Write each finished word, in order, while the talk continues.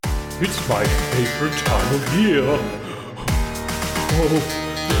It's my favorite time of year. Oh,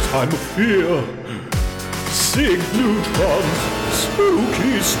 the time of fear. Signutrons,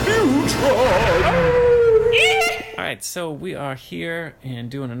 spooky Sputron. Alright, so we are here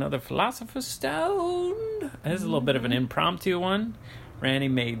and doing another Philosopher's Stone. This is a little bit of an impromptu one. Randy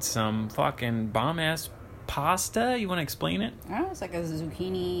made some fucking bomb-ass pasta. You want to explain it? I don't know, it's like a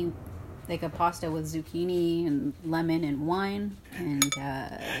zucchini, like a pasta with zucchini and lemon and wine. And,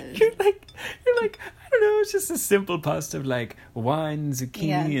 You're like, I don't know, it's just a simple pasta of like wine,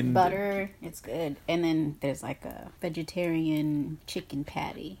 zucchini, and butter. It's good. And then there's like a vegetarian chicken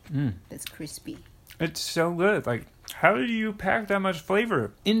patty that's crispy. It's so good. Like, how do you pack that much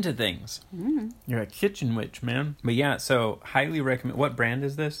flavor into things? You're a kitchen witch, man. But yeah, so highly recommend. What brand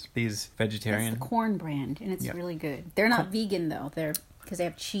is this? These vegetarian? It's the Corn brand, and it's really good. They're not vegan though. They're because they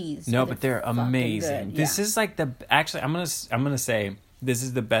have cheese. No, so but they're amazing. Good. This is like the actually. I'm gonna say this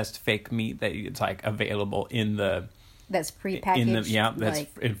is the best fake meat that it's like available in the that's prepackaged. That's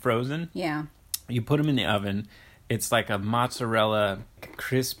like, in frozen. Yeah. You put them in the oven. It's like a mozzarella,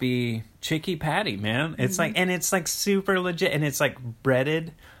 crispy, chicky patty, man. It's like, and it's like super legit, and it's like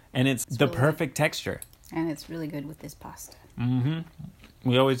breaded, and it's the really perfect texture. And it's really good with this pasta.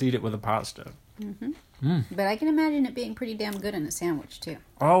 We always eat it with a pasta. But I can imagine it being pretty damn good in a sandwich too.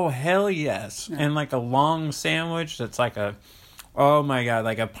 Oh, hell yes. Yeah. And like a long sandwich that's like oh my God,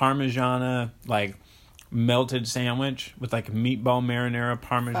 like a Parmigiana, like melted sandwich with like a meatball marinara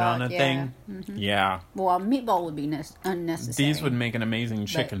Parmigiana thing. Yeah. Well, a meatball would be unnecessary. These would make an amazing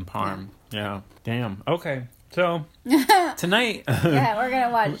chicken parm. Yeah. Damn. Okay. So tonight, we're gonna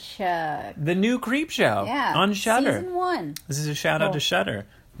watch the new Creep Show on Shudder. Season 1. This is a shout out to Shudder.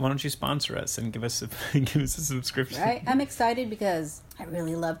 Why don't you sponsor us and give us a subscription? Right, I'm excited because I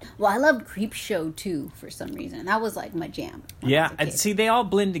loved Creep Show too for some reason. That was like my jam. Yeah, and see, they all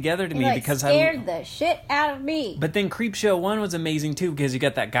blend together to me because scared the shit out of me. But then Creep Show 1 was amazing too because you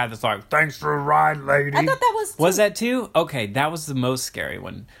got that guy that's like, "Thanks for the ride, lady." I thought that was Was that too? Okay, that was the most scary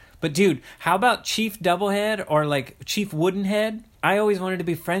one. But dude, how about Chief Doublehead or like Chief Woodenhead? I always wanted to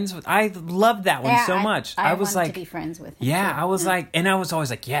be friends with. I loved that one so much. I was wanted like, to be friends with him. Yeah, I was like, and I was always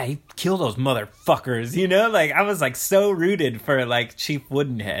like, yeah, he killed those motherfuckers, you know? Like, I was like so rooted for like Chief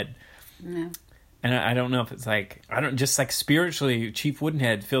Woodenhead. Yeah. And I don't know if it's like, just like spiritually, Chief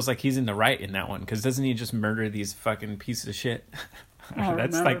Woodenhead feels like he's in the right in that one. Because doesn't he just murder these fucking pieces of shit?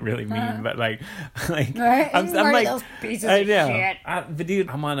 That's like really mean, but like right? I'm like those pieces of shit. But dude,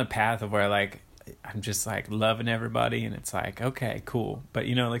 I'm on a path of where like I'm just like loving everybody, and it's like, okay, cool. But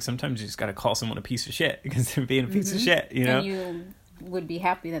you know, like sometimes you just gotta call someone a piece of shit because they're being a piece of shit. You know, and you would be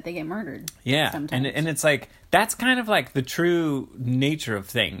happy that they get murdered. Yeah, sometimes. and it's like that's kind of like the true nature of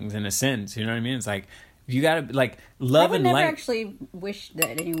things in a sense. You know what I mean? It's like. You gotta like love and light. I would never actually wish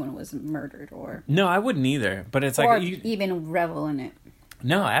that anyone was murdered, or no, I wouldn't either. But it's or like even revel in it.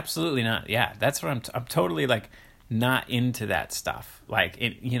 No, absolutely not. Yeah, that's what I'm totally not into that stuff. Like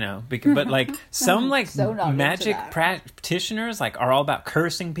it, you know, but like some like so magic practitioners like are all about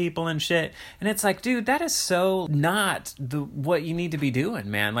cursing people and shit. And it's like, dude, that is so not what you need to be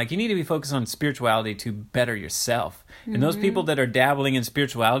doing, man. Like you need to be focused on spirituality to better yourself. And those people that are dabbling in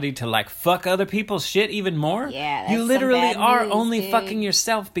spirituality to like fuck other people's shit even more, you literally are only fucking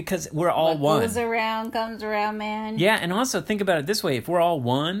yourself because we're all one. What goes around comes around, man. Yeah, and also think about it this way: if we're all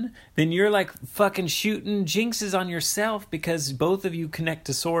one, then you're like fucking shooting jinxes on yourself because both of you connect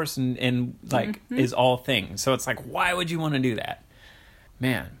to source and like is all things. So it's like, why would you want to do that,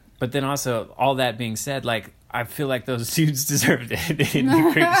 man? But then also, all that being said, like I feel like those dudes deserved it in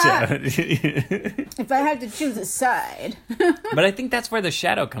the Creep Show. If I had to choose a side. But I think that's where the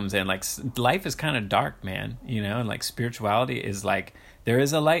shadow comes in. Like life is kind of dark, man. You know, and like spirituality is like there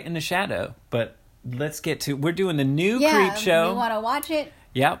is a light in the shadow. But let's get to we're doing the new Creep Show. You want to watch it?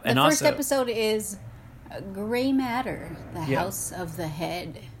 Yep. The first episode is Gray Matter, the House of the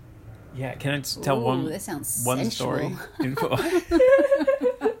Head. Yeah, can I tell that sounds one sensual. Story?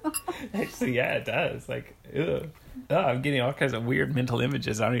 Actually, yeah, it does. Like, ugh. Oh, I'm getting all kinds of weird mental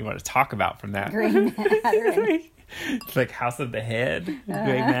images I don't even want to talk about from that. Gray Matter. It's like House of the Head,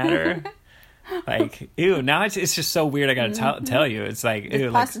 Gray Matter. Like, ew, now it's just so weird I gotta tell you. It's like, ew.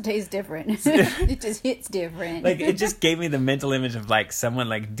 The pasta tastes different. It just hits different. Like, it just gave me the mental image of, like, someone,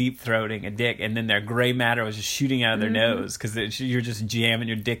 like, deep-throating a dick, and then their gray matter was just shooting out of their nose, because you're just jamming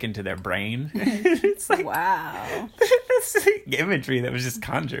your dick into their brain. It's like, wow. That's the imagery that was just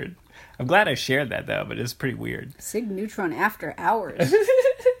conjured. I'm glad I shared that, though, but it's pretty weird. Signutron after hours.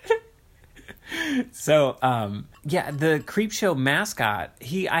 So, yeah, the Creep Show mascot,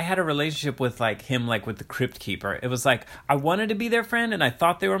 I had a relationship with like him, like with the Crypt Keeper. It was like, I wanted to be their friend and I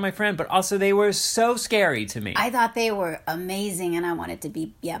thought they were my friend, but also they were so scary to me. I thought they were amazing and I wanted to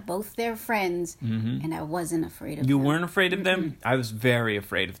be, both their friends, and I wasn't afraid of them. You weren't afraid of them? I was very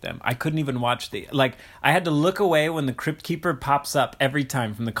afraid of them. I couldn't even watch I had to look away when the Crypt Keeper pops up every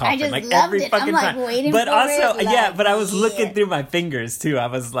time from the coffin. I just like loved every it. fucking I'm like time. waiting but for also, it. Like, but I was looking through my fingers too. I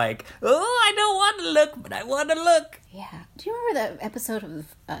was like, oh, I don't want to look, but I want to look. Yeah. Do you remember the episode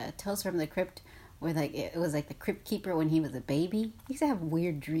of Tales from the Crypt where like it was like the Crypt Keeper when he was a baby? I used to have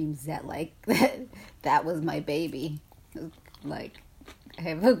weird dreams that like that was my baby. Like I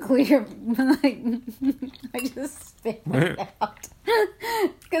have a clear like I just spit it out.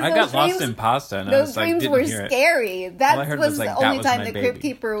 I got lost in pasta and I was like, dreams didn't were hear it. scary. That I heard was was, like, the that only was time my the baby. Crypt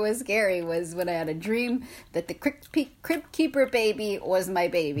Keeper was scary, was when I had a dream that the Crypt Keeper baby was my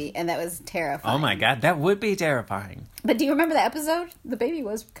baby, and that was terrifying. Oh my god, that would be terrifying. But do you remember the episode? The baby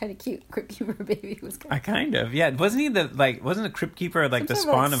was kind of cute. Crypt Keeper baby was kind I kind of, yeah. Wasn't he wasn't the Crypt Keeper like the Some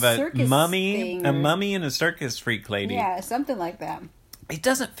sort spawn of of a circus mummy? thing A or- mummy and a circus freak lady. Yeah, something like that. It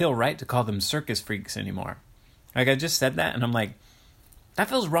doesn't feel right to call them circus freaks anymore. Like, I just said that, and I'm like, that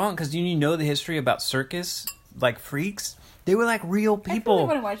feels wrong, because you know the history about circus, like, freaks? They were, like, real I really people.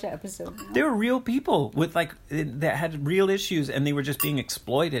 want to watch that episode now. They were real people with, like, that had real issues, and they were just being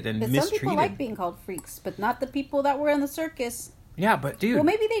exploited and But mistreated. some people like being called freaks, but not the people that were in the circus. Yeah, but, dude. Well,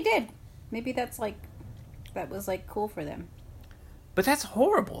 maybe they did. Maybe that was, like, cool for them. But that's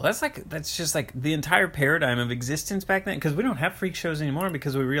horrible. That's just like the entire paradigm of existence back then. Because we don't have freak shows anymore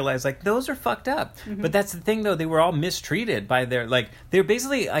because we realize like those are fucked up. Mm-hmm. But that's the thing though. They were all mistreated by they're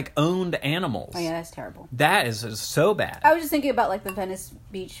basically like owned animals. Oh, yeah, that's terrible. That is so bad. I was just thinking about, like, the Venice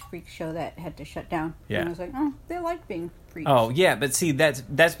Beach freak show that had to shut down. Yeah. And I was like, oh, they like being freaks. Oh yeah, but see that's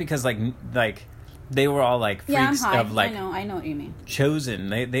because like they were all like yeah, I'm freaks high. of like I know what you mean. chosen.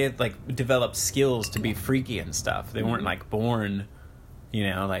 They had like developed skills to be freaky and stuff. They weren't like born,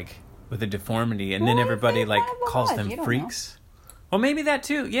 like with a deformity, and then Well, everybody they like have a calls lot. them You don't freaks. Well, maybe that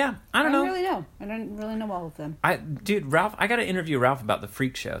too. Yeah, I don't know. really know. I don't really know all of them. Dude, Ralph, I got to interview Ralph about the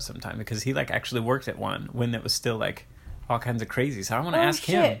freak show sometime because he like actually worked at one when it was still like all kinds of crazy. So I want to ask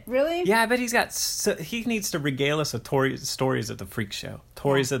him. Shit, really? Yeah, I bet he's got. He needs to regale us with stories of the freak show.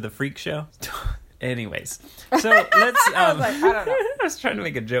 Tories of the freak show. Anyways, so let's. I was like, I don't know. I was trying to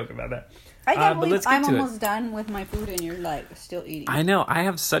make a joke about that. I can't but believe let's get I'm to it. almost done with my food and you're, like, still eating. I know. I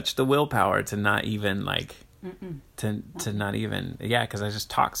have such the willpower to not even like to not even because I just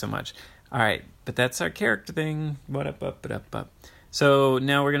talk so much. All right, but that's our character thing. What up. So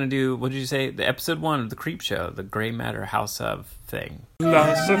now we're gonna do. What did you say? The episode 1 of the Creep Show, the Gray Matter House of thing.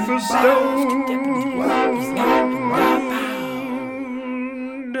 Philosopher's Stone.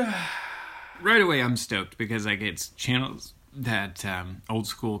 Right away, I'm stoked because like it's channels that old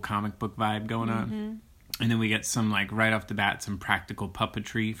school comic book vibe going on. And then we get some like right off the bat some practical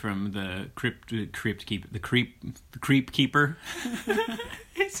puppetry from the creep keeper.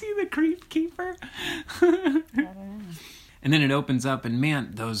 Is he the creep keeper? And then it opens up, and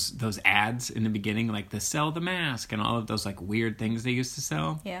man, those ads in the beginning, like the sell the mask and all of those like weird things they used to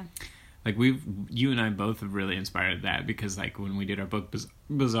sell. Yeah. Like you and I both have really inspired that because like when we did our book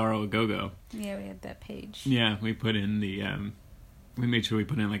Bizarro Go-Go. Yeah, we had that page. Yeah, we put in the we made sure we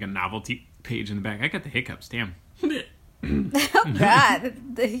put in like a novelty page in the back. I got the hiccups, damn. Oh, God.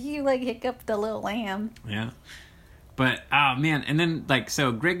 You, like, hiccuped the little lamb. Yeah. But, oh, man. And then, like,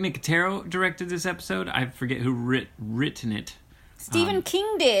 so Greg Nicotero directed this episode. I forget who written it. Stephen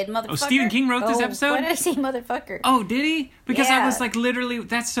King did, motherfucker. Oh, Stephen King wrote this episode? Why did I say motherfucker? Oh, did he? Because I Yeah. was like, literally,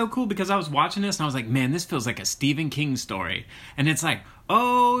 that's so cool because I was watching this and I was like, man, this feels like a Stephen King story. And it's like,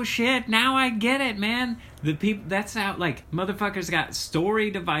 oh, shit, now I get it, man. The people, that's how, like, motherfuckers got story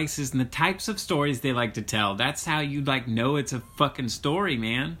devices and the types of stories they like to tell. That's how you, like, know it's a fucking story,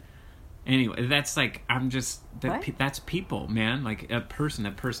 man. Anyway, that's like, that's people, man. Like, a person,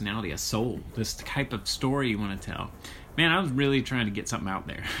 a personality, a soul. This type of story you want to tell. Man, I was really trying to get something out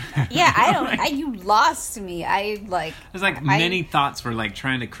there. Yeah, you lost me. There's like many thoughts were like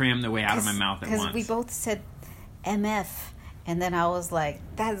trying to cram their way out of my mouth at once. Because we both said MF, and then I was like,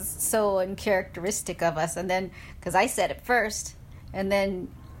 that's so uncharacteristic of us. And then, because I said it first, and then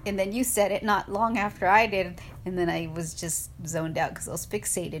you said it not long after I did, and then I was just zoned out because I was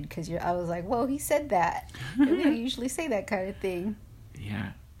fixated because I was like, whoa, he said that. We don't usually say that kind of thing.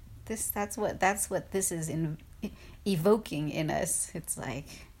 Yeah. That's what this is evoking in us. It's like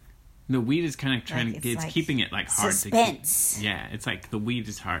the weed is kind of trying like, to. It's like keeping it like hard suspense. to keep. Yeah, it's like the weed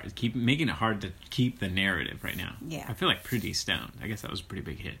is hard. It's making it hard to keep the narrative right now. Yeah. I feel like Pretty Stoned. I guess that was a pretty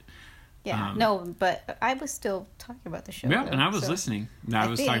big hit. Yeah, no, but I was still talking about the show. Yeah, though, and I was so- listening. I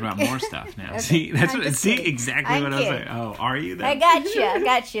was talking think. about more stuff now. Okay. See, that's I'm what. just See kidding. exactly I'm what I was kidding. like. Oh, are you? Then? I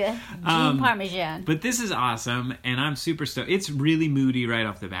got you. Gene Parmesan. But this is awesome, and I'm super stoked. It's really moody right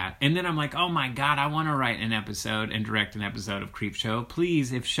off the bat. And then I'm like, oh my God, I want to write an episode and direct an episode of Creep Show.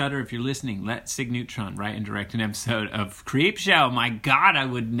 Please, if Shudder, if you're listening, let Sig Neutron write and direct an episode of Creep Show. My God, I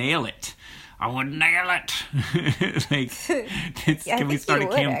would nail it. I would nail it. Like, can we think start you a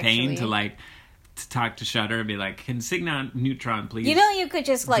would, campaign actually. to talk to Shudder and be like, can Sig Neutron please? You know, you could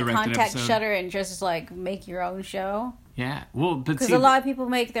just like direct an contact episode? Shudder and just like make your own show. Yeah. Well, but Because see, a lot of people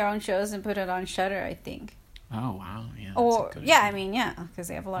make their own shows and put it on Shudder, I think. oh wow, yeah. that's a Or good yeah, idea. I mean, yeah, because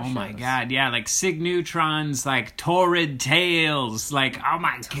they have a lot of Oh shows. my God, yeah, like Sig Neutron's like torrid tales, like oh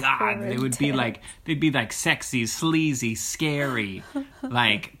my God, they would be tales. like they'd be like sexy, sleazy, scary,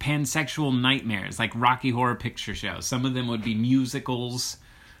 like pansexual nightmares, like Rocky Horror Picture Show. Some of them would be musicals.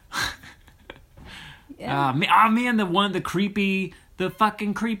 Yeah. Man, the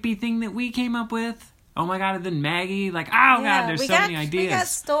fucking creepy thing that we came up with. Oh my God, and then Maggie, like, oh God, there's so many ideas. We got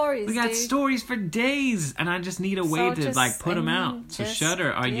stories. We got dude. stories for days, and I just need a way So to just- like put I them mean, out. So just-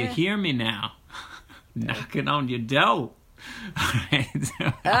 Shudder, are you yeah. hear me now? Knocking on your door. All right. So,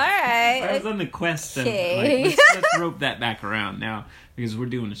 All right. I was on the quest of Okay. like, let's rope that back around now because we're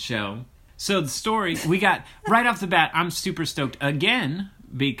doing a show. So the story we got right off the bat, I'm super stoked again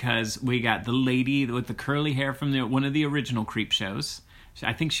because we got the lady with the curly hair from one of the original Creep shows.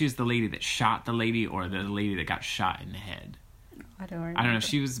 I think she was the lady that shot the lady or the lady that got shot in the head. I don't remember. I don't know if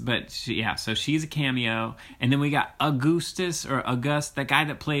she was, but yeah, so she's a cameo. And then we got Augustus, the guy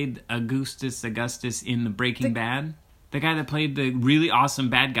that played Augustus in the Breaking Bad. The guy that played the really awesome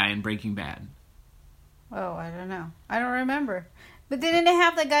bad guy in Breaking Bad. Oh, I don't know. I don't remember. But didn't it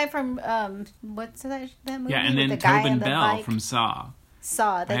have the guy from what's that movie? Yeah, and with then the guy Tobin on the Bell bike? from Saw.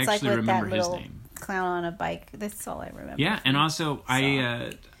 Saw. That's like actually with that remember his little name. clown on a bike. That's all I remember. Yeah, and also I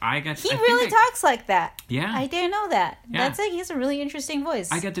got He I think really I- talks like that. Yeah. I didn't know that. Yeah. That's like he has a really interesting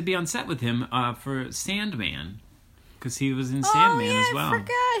voice. I got to be on set with him for Sandman because he was in Oh, Sandman yeah, as I well.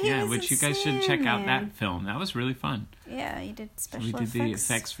 forgot he yeah, was which in you guys should check out Sandman. that film. That was really fun. Yeah, you did special We did effects, the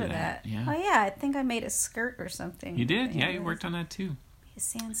effects for that, yeah. Oh yeah, I think I made a skirt or something. You did? Yeah, you worked on that too. a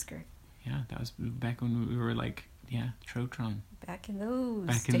sand skirt Yeah, that was back when we were like, Trotron. back in those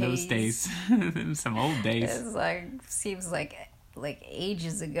Back days. in those days. Some old days. It's like seems like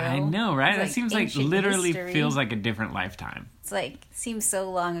ages ago. I know, right? It's It seems like ancient literally history. feels like a different lifetime. It's like seems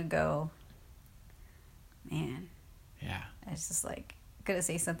so long ago. Man, Yeah. I was just like gonna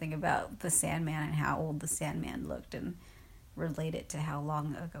say something about the Sandman and how old the Sandman looked and relate it to how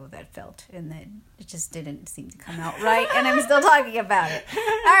long ago that felt, and then it just didn't seem to come out right, and I'm still talking about it.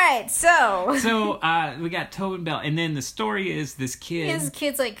 All right, so So we got Tobin Bell, and then the story is this kid. his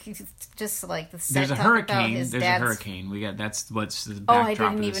kid's like just like the set There's a talk about hurricane. his There's a dad's- hurricane. That's what's the Oh, backdrop I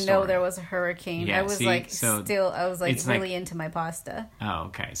didn't of the even know story. there was a hurricane. Yeah, I was see, like so I was like it's like- really into my pasta. Oh,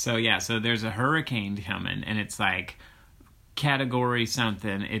 okay. So yeah, so there's a hurricane coming, and it's like category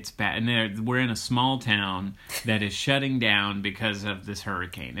something. It's bad, and we're in a small town that is shutting down because of this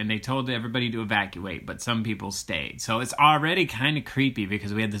hurricane. And they told everybody to evacuate, but some people stayed. So it's already kind of creepy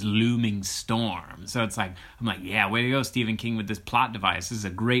because we had this looming storm. So it's like I'm like, yeah, way to go, Stephen King, with this plot device. This is a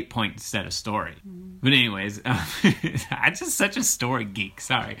great point to set a story. But anyways, I'm just such a story geek.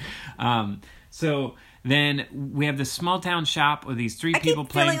 Sorry. So then we have this small town shop with these three I people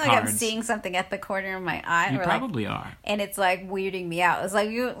keep playing feeling like cards. I'm seeing something at the corner of my eye. You or probably are. and it's like weirding me out. It's like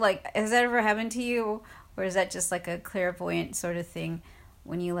has that ever happened to you, or is that just like a clairvoyant sort of thing?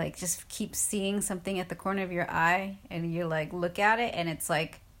 When you like just keep seeing something at the corner of your eye, and you like look at it, and it's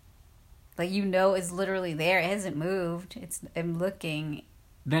like it's literally there. It hasn't moved. I'm looking.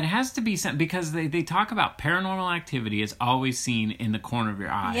 That has to be something because they talk about paranormal activity is always seen in the corner of your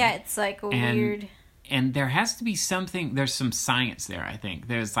eye. Yeah, it's like a weird. And there has to be something. There's some science there. I think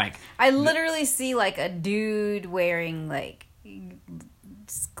there's like I literally see like a dude wearing like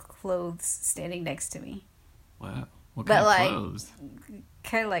clothes standing next to me. what But, kind of like, clothes?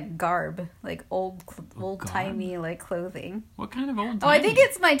 Kind of like garb, like old timey like clothing. What kind of old? Oh, I think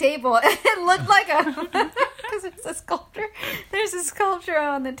it's my table. It looked like because there's a sculpture. There's a sculpture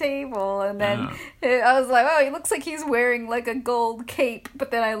on the table, and then I was like, oh, he looks like he's wearing like a gold cape.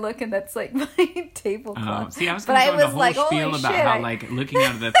 But then I look, and that's like my tablecloth. See, I was but going to I go into a was whole like, spiel holy about shit, how like looking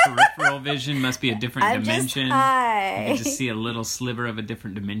out of the peripheral vision must be a different I'm dimension. just high. You can just see a little sliver of a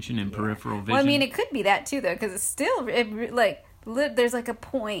different dimension in peripheral vision. Well, I mean, it could be that too, though, because it's still there's like a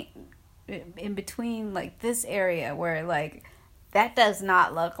point in between like this area where like that does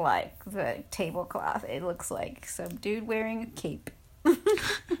not look like the tablecloth. It looks like some dude wearing a cape.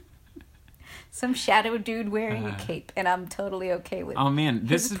 some shadow dude wearing a cape, and I'm totally okay with. Oh man,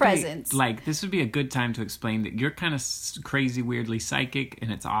 his this presence. This would be a good time to explain that you're kind of crazy, weirdly psychic,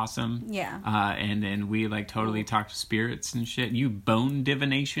 and it's awesome. Yeah. And then we like totally talk to spirits and shit. You bone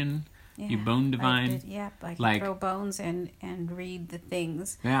divination. Yeah, You bone divine. I can like throw bones and read the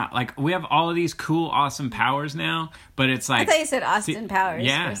things. Yeah, like we have all of these cool, awesome powers now, but it's like I thought you said Austin Powers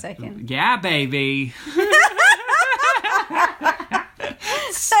yeah, for a second. Yeah, baby.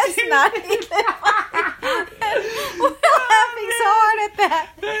 That's not even funny. We're laughing so hard at that.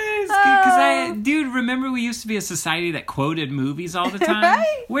 Dude, remember we used to be a society that quoted movies all the time?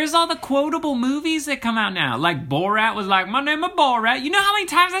 Right? Where's all the quotable movies that come out now? Like Borat was like, my name is Borat. You know how many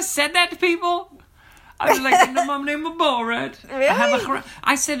times I said that to people? I was like, no, my name is Borat. Really?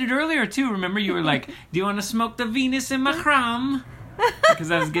 I said it earlier too. Remember you were like, do you want to smoke the Venus in my crumb?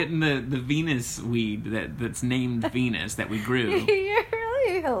 Because I was getting the Venus weed that's named Venus that we grew. You're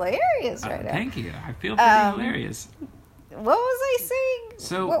really hilarious right now. Thank you. I feel pretty hilarious. What was I saying?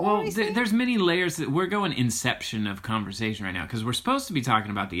 So, What were we saying? there's many layers that we're going inception of conversation right now because we're supposed to be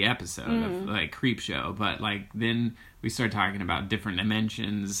talking about the episode of like Creep Show, but like then we start talking about different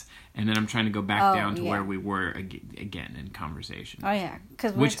dimensions, and then I'm trying to go back down to where we were again in conversation. Oh yeah,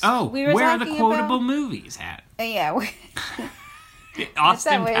 because we were where are the quotable movies at? Yeah.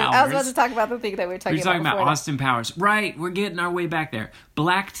 Austin Powers. I was about to talk about the thing that we were talking about. We're talking about Austin Powers. Right, we're getting our way back there.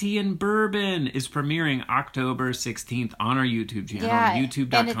 Black Tea and Bourbon is premiering October 16th on our YouTube channel,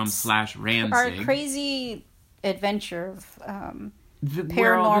 youtube.com/Ranzig. Our crazy adventure of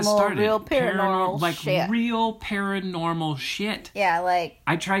where all this paranormal, started. real paranormal shit. Real paranormal shit. Yeah, like...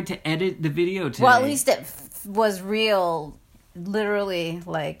 I tried to edit the video today. Well, at least it was real, literally,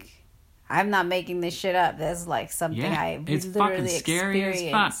 like... I'm not making this shit up. That's like something I it's literally fucking scary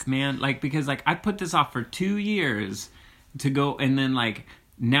experienced. as fuck, man. Like, because like I put this off for 2 years to go, and then like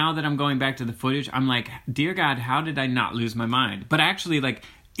now that I'm going back to the footage, I'm like, dear God, how did I not lose my mind? But actually, like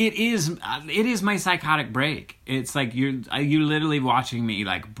it is my psychotic break. It's like you're literally watching me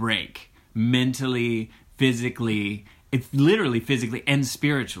like break mentally, physically. It's literally physically and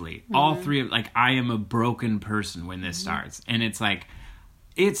spiritually. Mm-hmm. All three of like I am a broken person when this starts, and it's like.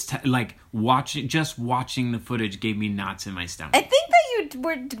 It's like watching the footage gave me knots in my stomach. I think that you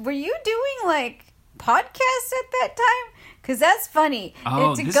were you doing like podcasts at that time? Because that's funny.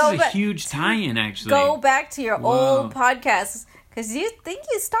 Oh, this is a huge tie-in, actually. Go back to your old podcasts. Because you think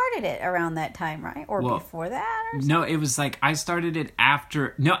you started it around that time, right? Or before that? Or no, it was like I started it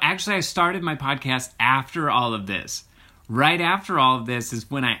after... No, actually, I started my podcast after all of this. Right after all of this is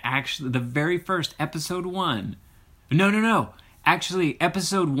when I actually... The very first episode 1... No. Actually,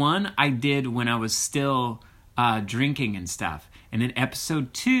 episode 1 I did when I was still drinking and stuff. And then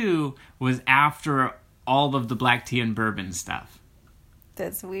episode 2 was after all of the Black Tea and Bourbon stuff.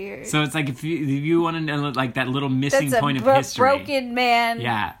 That's weird. So it's like if you want to know like that little missing point of history. Broken man.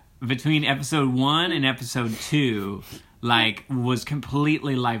 Yeah. Between episode 1 and episode 2, like, was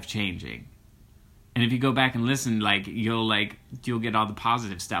completely life-changing. And if you go back and listen, like, you'll get all the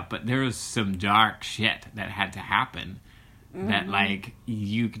positive stuff. But there was some dark shit that had to happen. That like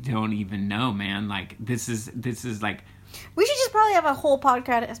you don't even know, man. Like this is like we should just probably have a whole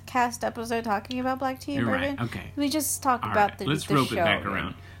podcast episode talking about Black Tea and Bourbon. Right, okay. We just talk about the Let's the rope show, it back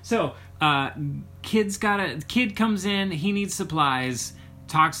around. So, kid comes in. He needs supplies.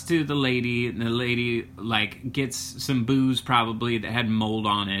 Talks to the lady, and the lady like gets some booze probably that had mold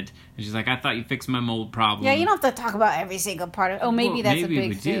on it, and she's like, "I thought you fixed my mold problem." Yeah, you don't have to talk about every single part of it. Oh, maybe that's maybe a big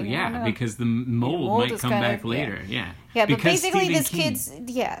we thing. do, yeah, because the mold might come back later. Yeah, but because basically Stephen King,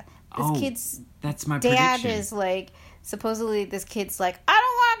 this kid's that's my dad prediction. is like supposedly this kid's like, I don't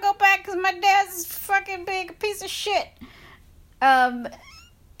want to go back because my dad's fucking big piece of shit. And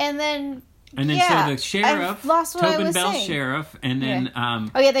then so the sheriff, Tobin Bell saying. Sheriff, and then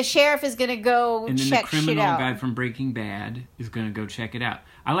the sheriff is gonna go and then check the criminal shit out. guy from Breaking Bad is gonna go check it out.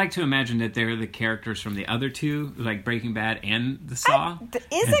 I like to imagine that they're the characters from the other two, like Breaking Bad and The Saw. Is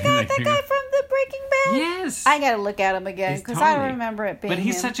that guy from the Breaking Bad? Yes. I gotta look at him again because I don't remember it being. But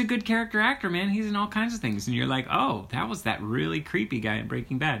he's him. such a good character actor, man. He's in all kinds of things, and you're like, oh, that was that really creepy guy in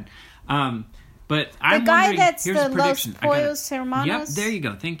Breaking Bad. But I'm guy that's here's the a prediction. Los Pollos Hermanos. Yep, there you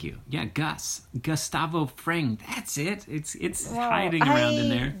go. Thank you. Yeah, Gustavo Fring. That's it. It's hiding around in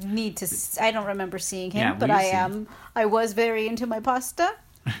there. I don't remember seeing him, Yeah, but I was very into my pasta.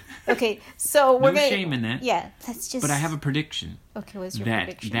 Okay, so no shame in that. Yeah, that's just. But I have a prediction. Okay, what's your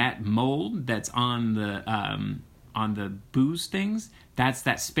prediction? That mold that's on the booze things. That's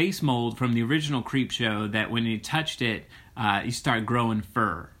that space mold from the original Creep Show. That when you touched it, you start growing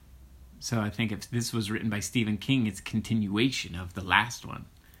fur. So I think if this was written by Stephen King, it's a continuation of the last one.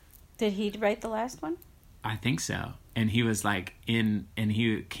 Did he write the last one? I think so. And he was like and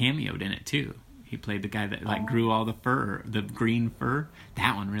he cameoed in it too. He played the guy that like grew all the fur, the green fur.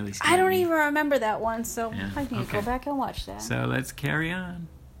 That one really scared me. I don't even remember that one, so Yeah, I need to go back and watch that. So let's carry on.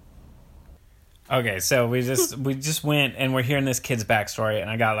 Okay, so we just went and we're hearing this kid's backstory, and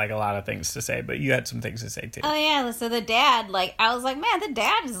I got like a lot of things to say, but you had some things to say too. Oh yeah, so the dad, like, I was like, man, the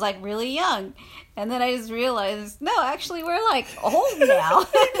dad is like really young. And then I just realized, no, actually we're like old now.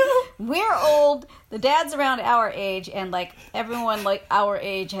 We're old. The dad's around our age, and like everyone like our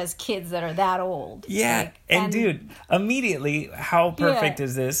age has kids that are that old. Yeah, Like, and dude, immediately, how perfect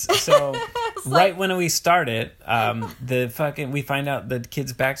is this? So right when we started, we find out the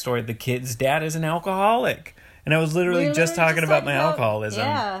kid's backstory. The kid's dad is an alcoholic, and I was literally just talking about my alcoholism.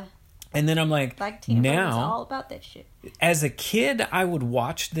 Yeah, and then I'm like Tina Burton's now, all about that shit. as a kid, I would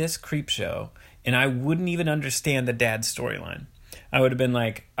watch this creep show, and I wouldn't even understand the dad's storyline. I would have been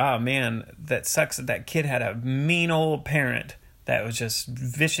like, oh man, that sucks that that kid had a mean old parent that was just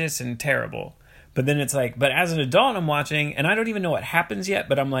vicious and terrible. But then it's like, but as an adult, I'm watching, and I don't even know what happens yet,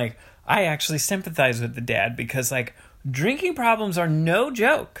 but I'm like, I actually sympathize with the dad, because like drinking problems are no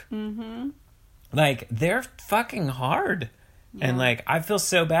joke. Mm-hmm. Like, they're fucking hard. Yeah. And like, I feel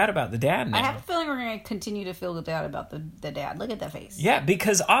so bad about the dad now. I have a feeling we're going to continue to feel bad about the dad. Look at that face. Yeah,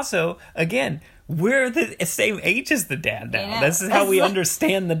 because also, again, we're the same age as the dad now. This is how we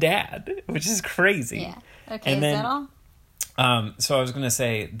understand the dad, which is crazy. Yeah. Okay, and is that all? So I was going to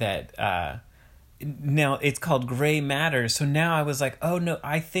say that now it's called Gray Matter. So now I was like, oh no,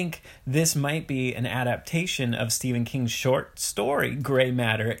 I think this might be an adaptation of Stephen King's short story, Gray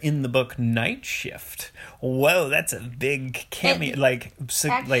Matter, in the book Night Shift. Whoa, that's a big cameo,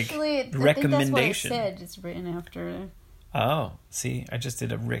 Actually, recommendation. I think that's what it said. It's written after. Oh, see, I just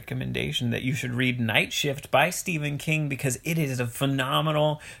did a recommendation that you should read Night Shift by Stephen King, because it is a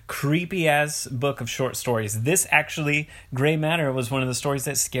phenomenal, creepy-ass book of short stories. This actually, Gray Matter, was one of the stories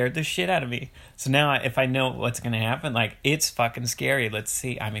that scared the shit out of me. So now, if I know what's going to happen, like, it's fucking scary. Let's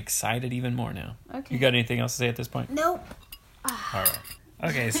see. I'm excited even more now. Okay. You got anything else to say at this point? Nope. All right.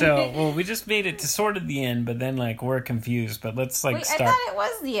 Okay, so, well, we just made it to sort of the end, but then, like, we're confused. But let's, like, start. I thought it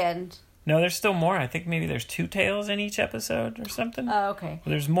was the end. No, there's still more. I think maybe there's 2 tales in each episode or something. Oh, okay. Well,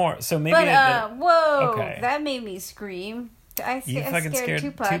 there's more. So maybe... whoa! Okay. That made me scream. I scared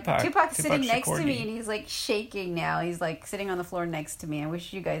Tupac. Tupac's sitting next to me, and he's, like, shaking now. He's, like, sitting on the floor next to me. I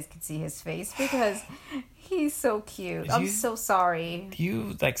wish you guys could see his face, because he's so cute. I'm so sorry.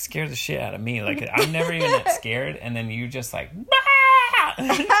 You, like, scare the shit out of me. Like, I'm never even that scared, and then you just, like...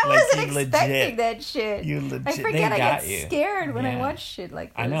 I wasn't expecting that shit. You legit. I forget I get you. scared when I watch shit like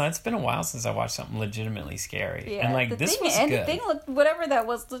this. I know, it's been a while since I watched something legitimately scary. Yeah, and like this was good. Whatever that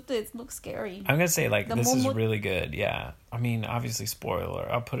was, it looked scary. I'm gonna say like this is really good. Yeah, I mean obviously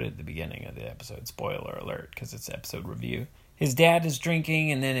spoiler. I'll put it at the beginning of the episode. Spoiler alert, because it's episode review. His dad is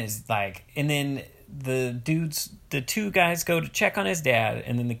drinking, and then the 2 guys go to check on his dad,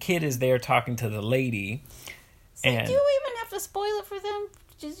 and then the kid is there talking to the lady. So do you even have to spoil it for them?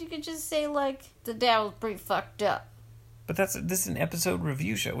 You could just say, like, the dad was pretty fucked up. But this is an episode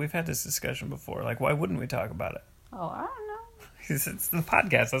review show. We've had this discussion before. Like, why wouldn't we talk about it? Oh, I don't know. It's the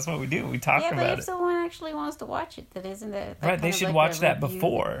podcast. That's what we do. We talk about it. Yeah, but if someone actually wants to watch it, that isn't that right, they should watch that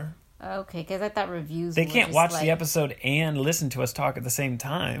before. Okay, because I thought reviews... They can't watch the episode and listen to us talk at the same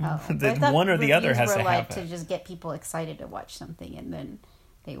time. Oh, one or the other has to happen. To just get people excited to watch something, and then...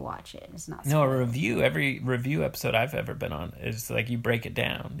 they watch it. It's not... No, every review episode I've ever been on is like you break it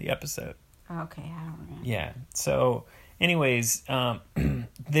down, the episode. Okay, I don't remember. Yeah. So, anyways,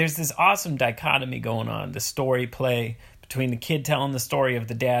 there's this awesome dichotomy going on. The story play between the kid telling the story of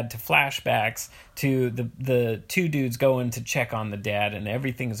the dad to flashbacks to the 2 dudes going to check on the dad, and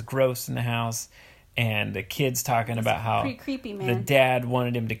everything's gross in the house. And the kid's talking about how pretty creepy, man. The dad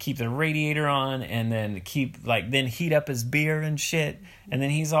wanted him to keep the radiator on and then then heat up his beer and shit. And then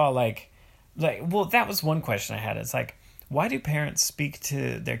he's all like, well, that was one question I had. It's like, why do parents speak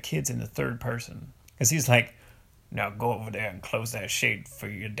to their kids in the third person? Because he's like, now go over there and close that shade for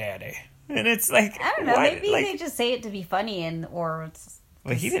your daddy. And it's like, I don't know. Maybe they just say it to be funny Well,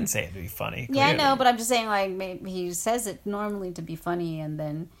 he didn't say it to be funny. Yeah, I know, but I'm just saying, like, maybe he says it normally to be funny, and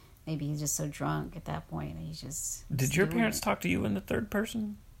then... maybe he's just so drunk at that point. He's just... Did your parents talk to you in the third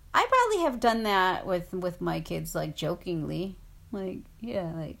person? I probably have done that with my kids, like, jokingly. Like,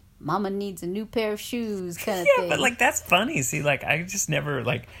 yeah, like, Mama needs a new pair of shoes kind of thing. Yeah, but, like, that's funny. See, like, I just never,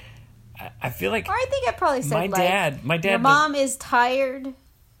 like... I feel like... Or I think I probably said, my dad... your mom is tired.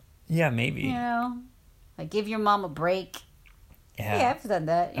 Yeah, maybe. You know? Like, give your mom a break. Yeah, I've done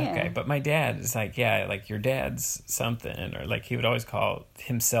that. Yeah. Okay, but my dad is like, yeah, like your dad's something, or like he would always call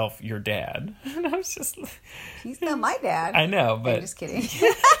himself your dad. And I was just, He's not my dad. I know, but I'm just kidding.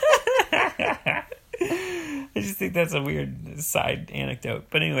 I just think that's a weird side anecdote.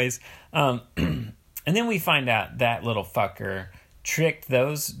 But anyways, and then we find out that little fucker tricked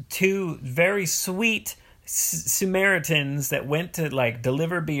those two very sweet Samaritans that went to like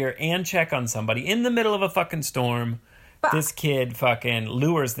deliver beer and check on somebody in the middle of a fucking storm. This kid fucking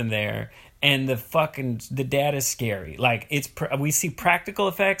lures them there, and the dad is scary. Like we see practical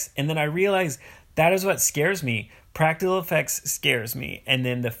effects, and then I realize that is what scares me. Practical effects scares me, and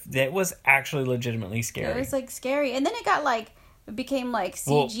then that was actually legitimately scary. It was like scary, and then it became like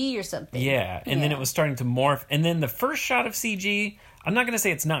CG or something. Yeah, and then it was starting to morph, and then the first shot of CG. I'm not gonna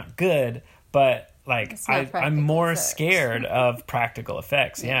say it's not good, but like I'm more scared of practical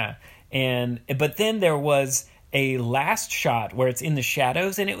effects. Yeah, but then there was a last shot where it's in the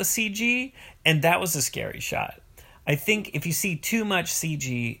shadows and it was CG, and that was a scary shot. I think if you see too much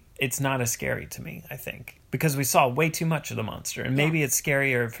CG, it's not as scary to me, I think, because we saw way too much of the monster, and maybe it's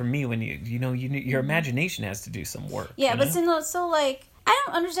scarier for me when your imagination has to do some work. Yeah, but so like I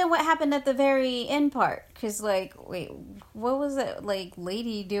don't understand what happened at the very end part, because like wait, what was that like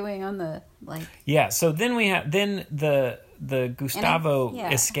lady doing on the like? Yeah, so then the Gustavo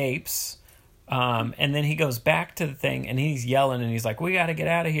escapes. And then he goes back to the thing, and he's yelling, and he's like, we got to get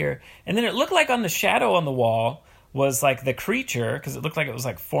out of here. And then it looked like on the shadow on the wall was like the creature, because it looked like it was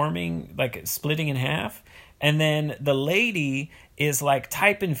like forming, like splitting in half. And then the lady is like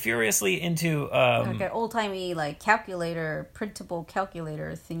typing furiously into like an old-timey like printable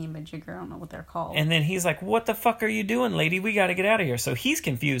calculator thingy-majigger. I don't know what they're called. And then he's like, what the fuck are you doing, lady? We got to get out of here. So he's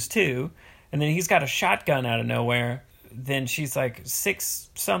confused too. And then he's got a shotgun out of nowhere. Then she's like 6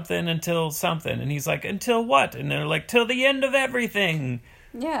 something until something, and he's like, until what? And they're like, till the end of everything.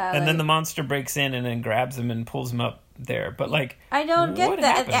 Yeah. And then the monster breaks in and then grabs him and pulls him up there. But like, I don't get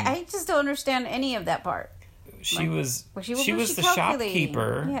that. Happened? I just don't understand any of that part. She was the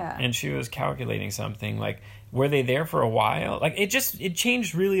shopkeeper, and she was calculating something. Like, were they there for a while? Like, it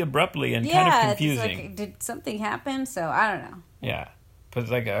changed really abruptly and kind of confusing. Like, did something happen? So I don't know. Yeah. But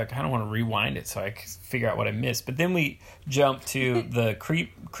like, I kind of want to rewind it so I can figure out what I missed. But then we jump to the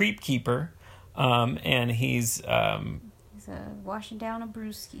creep keeper, and he's washing down a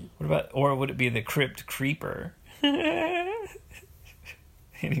brewski. Or would it be the crypt creeper?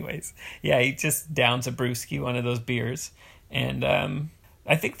 Anyways, yeah, he just downs a brewski, one of those beers, and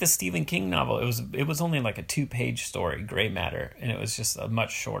I think the Stephen King novel, it was only like a 2-page story, Gray Matter, and it was just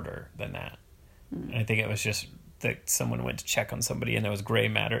much shorter than that. And I think it was just that someone went to check on somebody, and there was gray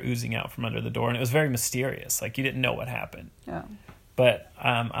matter oozing out from under the door, and it was very mysterious. Like, you didn't know what happened. Oh. But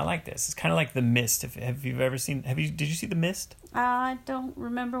I like this. It's kind of like The Mist. Did you see The Mist? I don't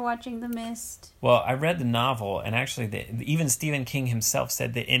remember watching The Mist. Well, I read the novel, and actually even Stephen King himself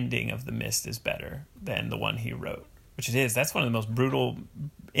said the ending of The Mist is better than the one he wrote, which it is. That's one of the most brutal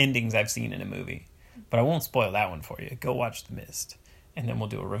endings I've seen in a movie. But I won't spoil that one for you. Go watch The Mist, and then we'll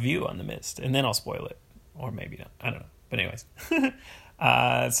do a review on The Mist, and then I'll spoil it. Or maybe not. I don't know. But anyways.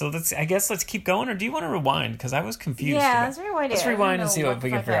 So let's keep going, or do you want to rewind? Because I was confused. Yeah, let's rewind it. Let's rewind and see if we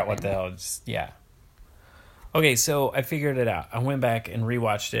can figure out what the hell. Okay, so I figured it out. I went back and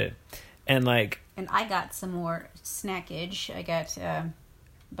rewatched it, and And I got some more snackage. I got a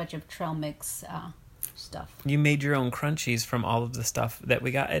bunch of trail mix stuff. You made your own crunchies from all of the stuff that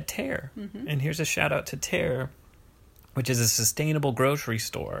we got at Tear. Mm-hmm. And here's a shout out to Tear, which is a sustainable grocery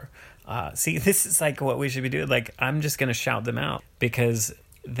store. See, this is like what we should be doing. Like, I'm just going to shout them out because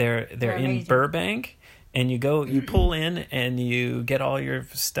they're in Burbank, and you pull in and you get all your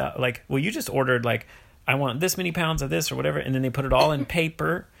stuff. Like, well, you just ordered like, I want this many pounds of this or whatever, and then they put it all in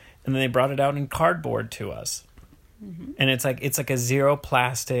paper, and then they brought it out in cardboard to us. Mm-hmm. And it's like a zero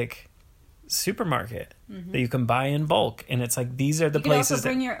plastic supermarket that you can buy in bulk, and it's like these are the places. You can also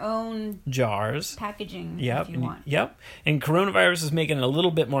bring your own jars, packaging. Yep, if you want. Yep. And coronavirus is making it a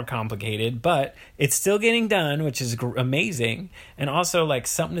little bit more complicated, but it's still getting done, which is amazing, and also like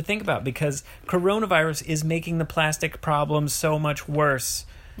something to think about because coronavirus is making the plastic problem so much worse.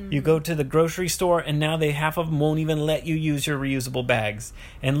 You go to the grocery store, and now half of them won't even let you use your reusable bags.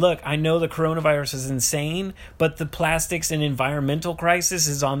 And look, I know the coronavirus is insane, but the plastics and environmental crisis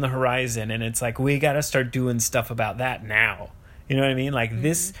is on the horizon, and it's like we got to start doing stuff about that now. You know what I mean? Like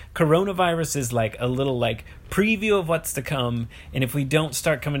this coronavirus is like a little like preview of what's to come, and if we don't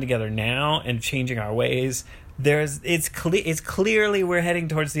start coming together now and changing our ways, it's clearly we're heading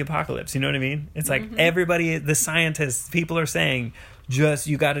towards the apocalypse. You know what I mean? It's like everybody, the scientists, people are saying, just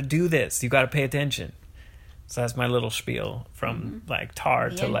you got to do this. You got to pay attention. So that's my little spiel from like tar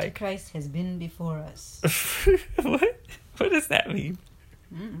The to like. Antichrist has been before us. What does that mean?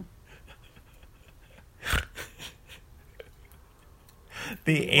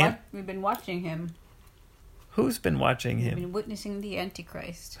 We've been watching him. Who's been watching We've him? been witnessing the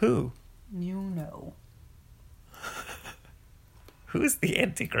Antichrist. Who? You know. Who's the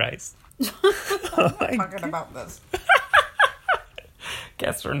Antichrist? I'm not talking about this.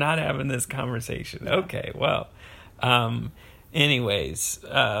 Guess we're not having this conversation. Okay, well. Anyways,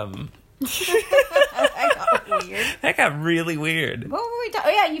 That got weird. that got really weird. What were we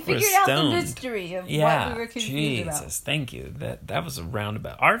talking? Oh, yeah, you figured out the stoned. mystery of Yeah, what we were confused Jesus, about. thank you. That was a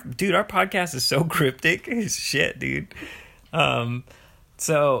roundabout. Our podcast is so cryptic as shit, dude.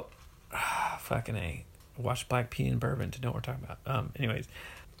 So, fucking A. Watch Black Pea and Bourbon to know what we're talking about. Anyways,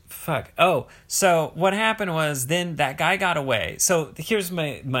 fuck. Oh, so what happened was then that guy got away. So here's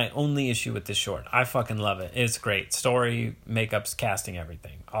my only issue with this short. I fucking love it. It's great. Story, makeups, casting,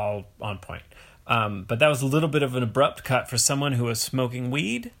 everything. All on point. But that was a little bit of an abrupt cut for someone who was smoking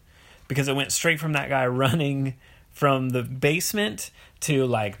weed, because it went straight from that guy running from the basement to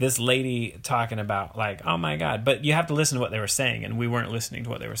like this lady talking about like, oh my God. But you have to listen to what they were saying, and we weren't listening to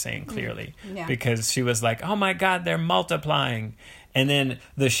what they were saying clearly. Yeah. Because she was like, oh my God, they're multiplying. And then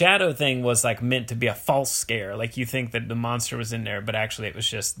the shadow thing was like meant to be a false scare. Like you think that the monster was in there, but actually it was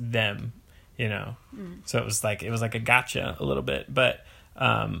just them, you know? So it was like a gotcha a little bit. But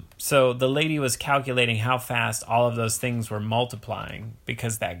so the lady was calculating how fast all of those things were multiplying,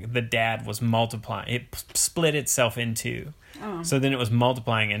 because that the dad was multiplying. It split itself in two. So then it was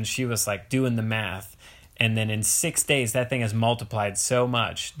multiplying, and she was like doing the math. And then in 6 days, that thing has multiplied so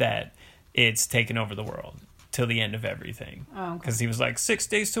much that it's taken over the world till the end of everything. Oh, okay. Because he was like, 6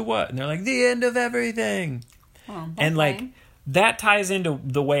 days to what? And they're like, the end of everything. Oh, that's And like, fine. that ties into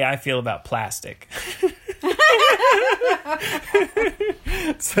the way I feel about plastic.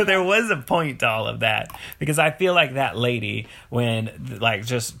 So there was a point to all of that, because I feel like that lady, when like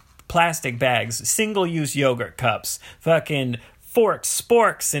just plastic bags, single-use yogurt cups, fucking forks,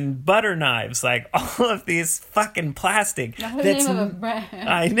 sporks, and butter knives, like all of these fucking plastic. Now, the name of a brand.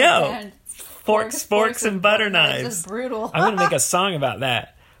 I know. Brand. Forks, sporks, and butter knives. This is brutal. I'm going to make a song about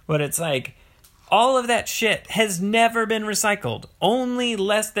that. But it's like, all of that shit has never been recycled. Only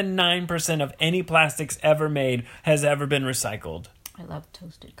less than 9% of any plastics ever made has ever been recycled. I love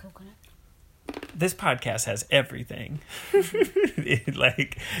toasted coconut. This podcast has everything.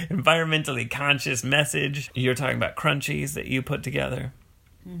 Like, environmentally conscious message. You're talking about crunchies that you put together.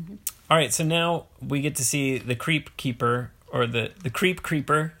 Mm-hmm. All right, so now we get to see the creep keeper, or the creep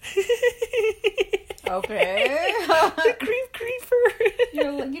creeper. Okay. The creep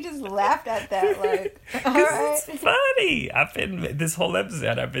creeper. You just laughed at that, like, all right. It's funny. This whole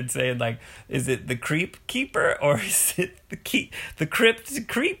episode I've been saying, like, is it the creep keeper or is it the crypt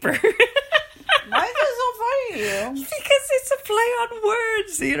creeper? Why is it so funny to you? Because it's a play on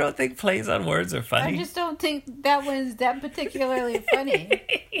words. You don't think plays on words are funny? I just don't think that one's that particularly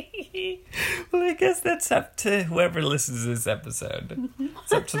funny. Well, I guess that's up to whoever listens to this episode.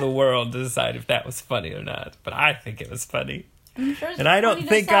 It's up to the world to decide if that was funny or not. But I think it was funny. I'm sure it's And I don't funny to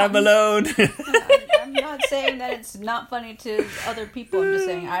think some. I'm alone. I'm not saying that it's not funny to other people. I'm just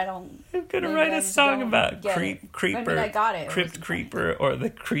saying I don't. I'm going to maybe write I a just song don't about get creep it. creeper. I mean, I got it. It Crypt wasn't creeper or the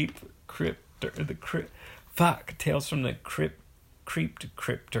crypter. Fuck. Tales from the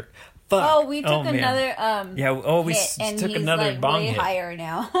crypter. Fuck. Oh, we took man. another Yeah, we hit, and took he's another like bong way hit. higher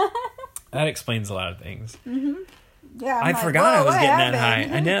now. That explains a lot of things. Yeah, I'm I like, forgot I whoa, was what getting that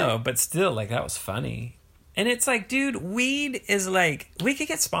happened? high. I know, but still, like, that was funny. And it's like, dude, weed is like, we could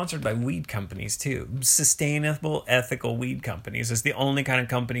get sponsored by weed companies too. Sustainable, ethical weed companies is the only kind of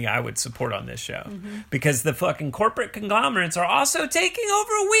company I would support on this show. Because the fucking corporate conglomerates are also taking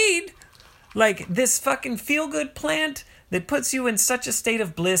over weed. Like, this fucking feel-good plant that puts you in such a state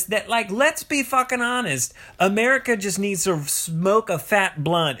of bliss that, like, let's be fucking honest, America just needs to smoke a fat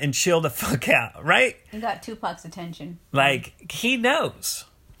blunt and chill the fuck out, right? You got Tupac's attention. Like, he knows.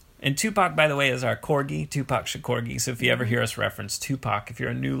 And Tupac, by the way, is our corgi, Tupac Shakorgi. So if you ever hear us reference Tupac, if you're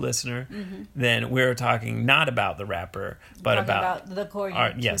a new listener, then we're talking not about the rapper, but Talking about the corgi.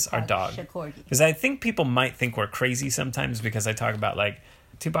 our Tupac dog. Shakorgi. Because I think people might think we're crazy sometimes because I talk about, like,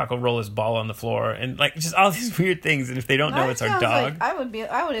 Tupac will roll his ball on the floor and, like, just all these weird things. And if they don't know That it's our sounds dog, like-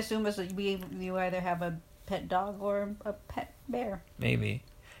 I would assume it's like you either have a pet dog or a pet bear. maybe.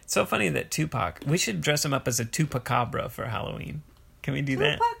 It's so funny that Tupac, we should dress him up as a Tupacabra for Halloween. Can we do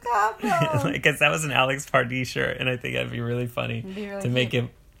that? Chupacabra. Because that was an Alex Pardee shirt, and I think that'd be really funny It'd be really to make cute. him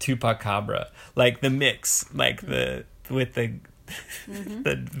Tupacabra, like the mix, like with the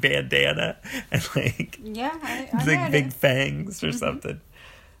the bandana and like Yeah, I like had big it. fangs or something.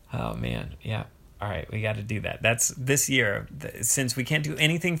 Oh man, yeah. All right, we got to do that. That's this year. Since we can't do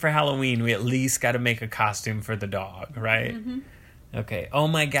anything for Halloween, we at least got to make a costume for the dog, right? Okay. Oh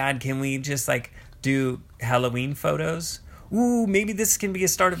my God, can we just like do Halloween photos? Ooh, maybe this can be a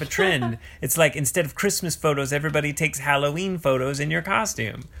start of a trend. It's like instead of Christmas photos, everybody takes Halloween photos in your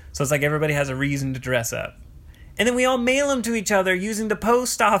costume. So it's like everybody has a reason to dress up. And then we all mail them to each other using the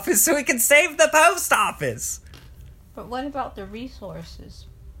post office so we can save the post office. But what about the resources?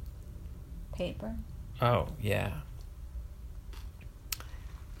 Paper. Oh, yeah.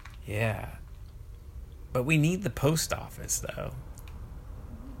 Yeah. But we need the post office, though.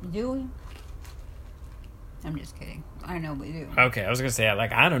 Do we? I'm just kidding. I know we do. Okay, I was going to say,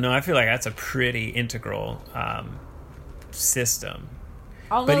 like, I don't know. I feel like that's a pretty integral system.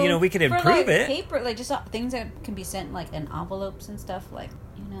 Although, But, you know, we could for, improve like, it. Paper, like just things that can be sent like in envelopes and stuff, like,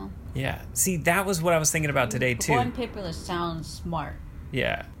 you know. Yeah. See, that was what I was thinking about today, too. Going paperless sounds smart.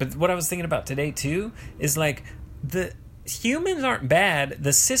 Yeah. But what I was thinking about today, too, is, like, the humans aren't bad.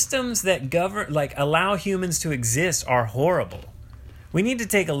 The systems that govern, like, allow humans to exist are horrible. We need to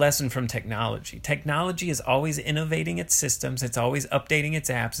take a lesson from technology. Technology is always innovating its systems. It's always updating its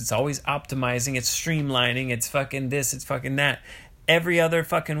apps. It's always optimizing. It's streamlining. It's fucking this. It's fucking that. Every other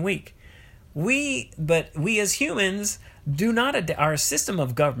fucking week. But we as humans do not our system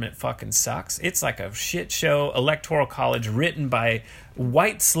of government fucking sucks. It's like a shit show electoral college written by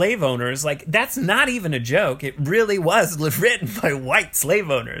white slave owners. Like, that's not even a joke. It really was written by white slave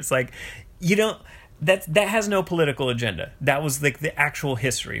owners. Like, you don't... That has no political agenda. That was like the actual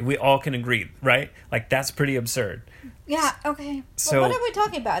history. We all can agree, right? Like, that's pretty absurd. Yeah, okay. So- But what are we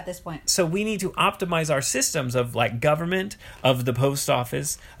talking about at this point? So we need to optimize our systems of like government, of the post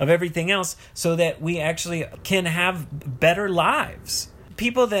office, of everything else, so that we actually can have better lives.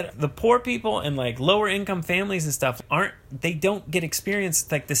 People the poor people and like lower income families and stuff they don't get experience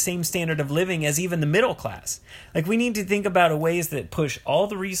like the same standard of living as even the middle class. Like, we need to think about ways that push all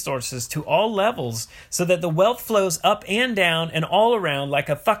the resources to all levels so that the wealth flows up and down and all around like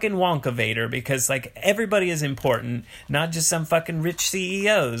a fucking Wonkavator, because like everybody is important, not just some fucking rich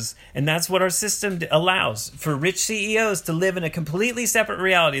CEOs. And that's what our system allows, for rich CEOs to live in a completely separate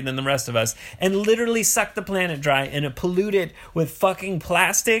reality than the rest of us and literally suck the planet dry and pollute it with fucking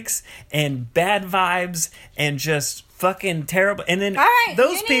plastics and bad vibes and just fucking terrible. And then All right,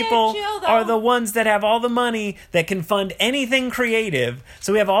 those you need to people chill, though. are the ones that have all the money that can fund anything creative.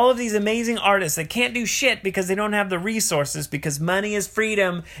 So we have all of these amazing artists that can't do shit because they don't have the resources, because money is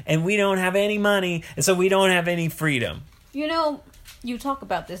freedom and we don't have any money, and so we don't have any freedom. You know, you talk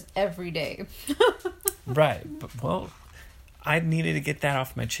about this every day. Right. But, well, I needed to get that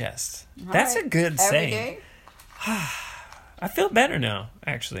off my chest. That's a good Every saying. day? I feel better now,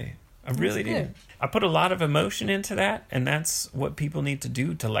 actually. I really do. good. I put a lot of emotion into that, and that's what people need to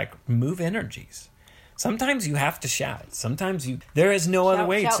do to like move energies. Sometimes you have to shout. Sometimes there is no other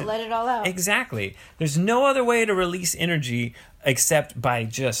way Shout, to let it all out. Exactly. There's no other way to release energy except by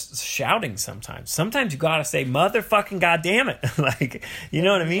just shouting sometimes. Sometimes you gotta say motherfucking goddamn it. Like, you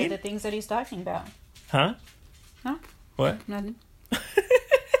know what I These are mean? the things that he's talking about. Huh? Huh? What? Nothing.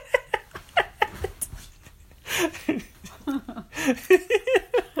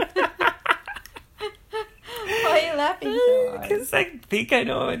 Why are you laughing so hard? Because I think I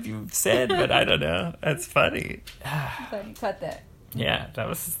know what you've said, but I don't know. That's funny. Glad you cut that. Yeah, that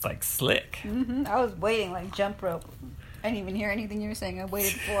was just like slick. I was waiting like jump rope. I didn't even hear anything you were saying. I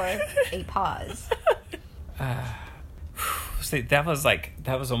waited for a pause. See, that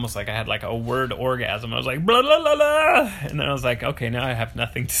was almost like I had like a word orgasm. I was like, blah, blah, blah, blah. And then I was like, okay, now I have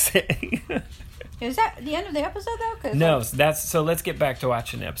nothing to say. Is that the end of the episode though? 'Cause, No, like, so let's get back to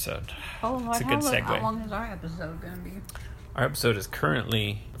watching the episode. oh Lord, it's a good segue. how long is our episode gonna be? Our episode is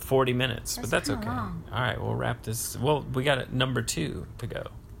currently 40 minutes, but that's kinda okay. long. All right, we'll wrap this. Well, we got number 2 to go.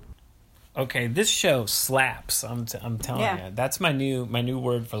 Okay, this show slaps. I'm telling Yeah. you. That's my new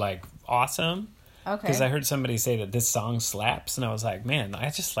word for like awesome. Okay. Because I heard somebody say that this song slaps, and I was like, man, I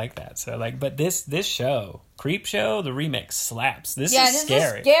just like that. So like, but this show, Creep Show, the remix slaps. This is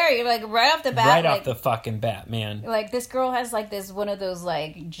scary. Is scary. Like right off the bat. Right like, off the fucking bat, man. like this girl has like this one of those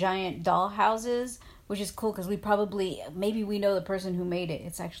like giant doll houses, which is cool because maybe we know the person who made it.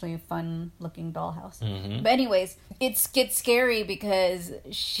 It's actually a fun looking dollhouse. Mm-hmm. But anyways, it gets scary because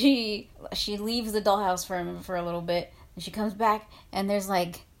she leaves the dollhouse for a little bit and she comes back and there's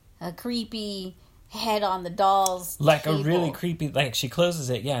like a creepy head on the doll's like table. a really creepy, like she closes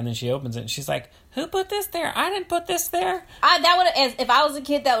it, and then she opens it and she's like, who put this there? I didn't put this there. That would have, if I was a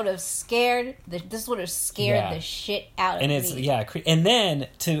kid, that would have scared the shit out of me. And it's and then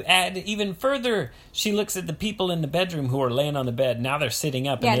to add even further, she looks at the people in the bedroom who are laying on the bed. Now they're sitting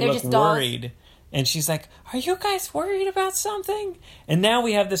up and they look worried. And she's like, are you guys worried about something? And now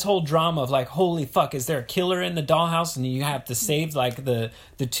we have this whole drama of like, holy fuck, is there a killer in the dollhouse? And you have to save like the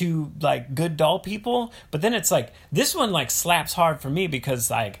two like good doll people. But then it's like, this one like slaps hard for me because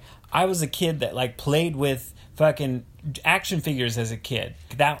like I was a kid that like played with fucking action figures as a kid.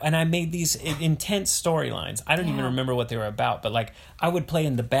 And I made these intense storylines. I don't even remember what they were about, but like I would play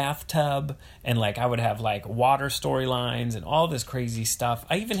in the bathtub and like I would have like water storylines and all this crazy stuff.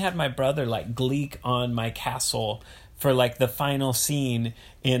 I even had my brother like gleek on my castle for like the final scene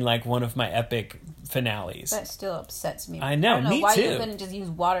in like one of my epic finales. That still upsets me. I know, me why too. you couldn't just use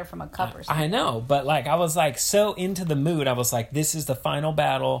water from a cup or something. I know, but like I was like so into the mood. I was like, this is the final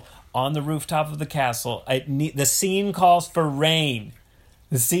battle on the rooftop of the castle. The scene calls for rain.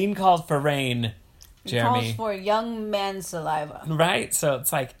 The scene calls for rain, Jeremy. It calls for young man's saliva. Right? So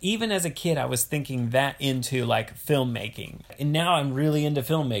it's like, even as a kid, I was thinking that into like filmmaking. And now I'm really into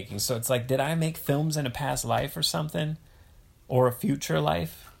filmmaking. So it's like, did I make films in a past life or something? Or a future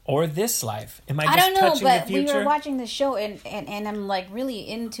life? Or this life? Am I just touching the future? I don't know, but we were watching the show and I'm like really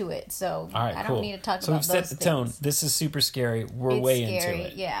into it. So all right, I cool. don't need to talk so about those we've set the tone. things. This is super scary. We're It's way scary, into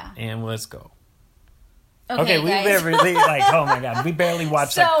it. yeah. And let's go. Okay, we guys. barely like, oh my god, we barely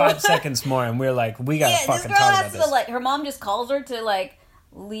watched like So- 5 seconds more, and we're like, we gotta This fucking girl talk about has this. to like, her mom just calls her to like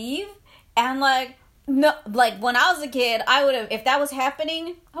leave, and like, no, like when I was a kid, I would have, if that was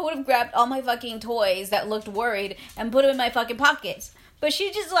happening, I would have grabbed all my fucking toys that looked worried and put them in my fucking pockets. But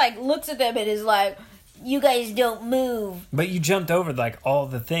she just like looks at them and is like, you guys don't move. But you jumped over like all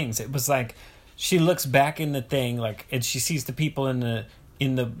the things. It was like she looks back in the thing, like, and she sees the people in the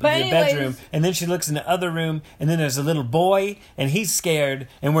bedroom, and then she looks in the other room, and then there's a little boy, and he's scared,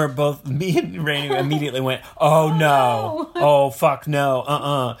 and we're both, me and Rainy immediately went, oh no, oh fuck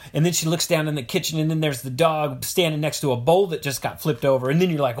no, and then she looks down in the kitchen, and then there's the dog standing next to a bowl that just got flipped over, and then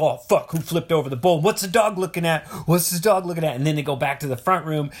you're like, oh fuck, who flipped over the bowl? What's the dog looking at? What's the dog looking at? And then they go back to the front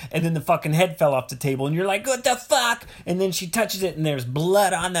room, and then the fucking head fell off the table, and you're like, what the fuck? And then she touches it, and there's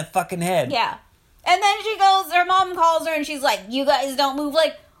blood on the fucking head. Yeah. And then she goes, her mom calls her and she's like, you guys don't move.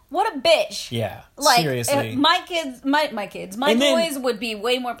 Like, what a bitch. Yeah, like, seriously. My boys would be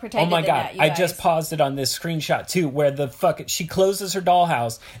way more protected oh my than god, that, you I guys. just paused it on this screenshot too, where the fuck she closes her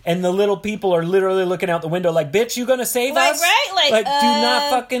dollhouse, and the little people are literally looking out the window like, bitch, you gonna save like, us? Right? Like, do not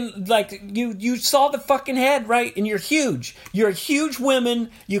fucking, like, you saw the fucking head, right? And you're huge. You're a huge woman.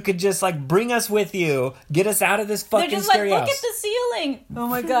 You could just, like, bring us with you, get us out of this fucking They're just scary like, house. look at the ceiling. Oh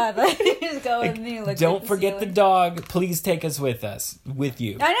my god. Like, you just go and you look Don't at the forget the ceiling. dog. Please take us with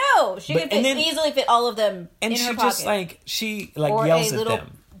you. I know. She could easily fit all of them And in her she pocket. just, like, she, like, or yells a at little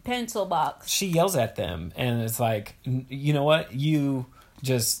them. pencil box. She yells at them, and it's like, you know what? You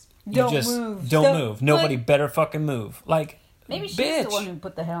just Don't move. Don't Don't- move. Nobody better fucking move. Like, Maybe she's bitch. the one who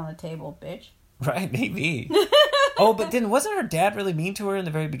put the head on the table, bitch. Right, maybe. Oh, but then wasn't her dad really mean to her in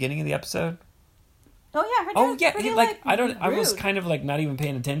the very beginning of the episode? Oh yeah, her Oh dad's yeah, pretty, I was rude. kind of like not even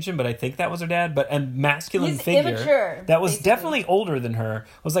paying attention, but I think that was her dad. But a masculine He's figure immature, that was basically. definitely older than her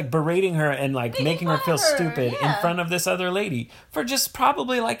was like berating her and like making her feel fun of her, stupid in yeah. front of this other lady for just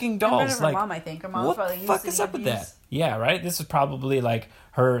probably liking In front dolls. of her Like, mom, I think. Her mom what probably the used fuck to is the up with abuse. that? Yeah, right. This is probably like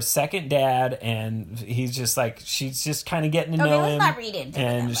her second dad, and he's just like, she's just kind of getting to know let's him. not read into it that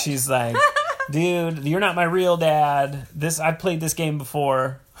and much. she's like, dude, you're not my real dad. I've played this game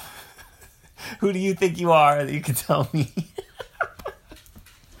before. Who do you think you are that you can tell me?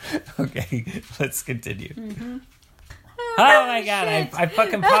 Okay, let's continue. Mm-hmm. Oh my god, shit. I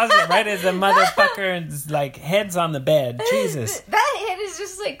fucking paused it right as the motherfucker's like head's on the bed. Jesus. That head is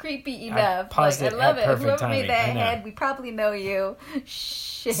just like creepy enough. paused like, it I love at it. perfect Whoever timing. made that I know. head, we probably know you.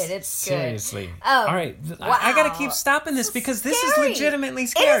 Shit, it's good. Seriously. Oh, all right, I gotta wow. keep stopping this because this is Scary. legitimately It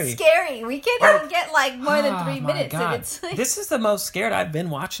scary. is scary. We can't even get like more than Oh 3 my minutes, God. and it's like This is the most scared I've been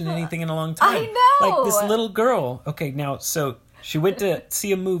watching anything in a long time. I know. Like this little girl. Okay, now so she went to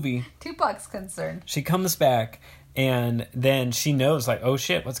see a movie. Tupac's concerned. She comes back, and then she knows like, oh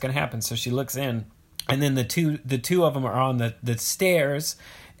shit, what's gonna happen? So she looks in, and then the two of them are on the stairs,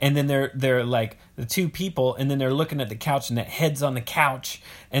 and then they're like the two people, and then they're looking at the couch, and that head's on the couch,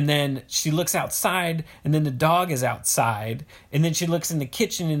 and then she looks outside, and then the dog is outside, and then she looks in the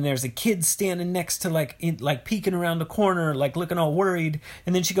kitchen, and there's a kid standing next to like peeking around the corner, like looking all worried,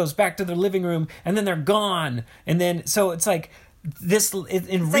 and then she goes back to the living room, and then they're gone, and then so it's like this in It's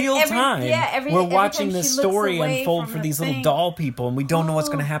real like every we're every watching time the she looks story away unfold from for the these little thing. doll people, and we don't know what's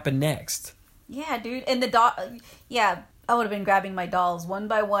going to happen next. Yeah, dude. And the doll, yeah, I would have been grabbing my dolls one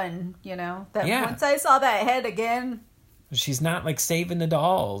by one, you know? That Yeah. Once I saw that head again. She's not like saving the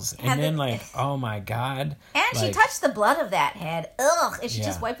dolls, and And then the- like, oh my god, And she like, touched the blood of that head. Ugh. And she Yeah.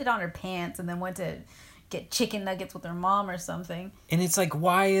 just wiped it on her pants and then went to get chicken nuggets with her mom or something. And it's like,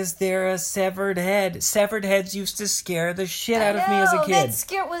 why is there a severed head? Severed heads used to scare the shit out of me as a kid.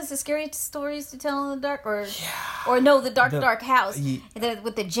 That was the scariest stories to tell in the dark, or no, the dark house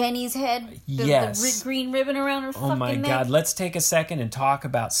with the Jenny's head, Yes. green ribbon around her Oh fucking my neck. god, let's take a second and talk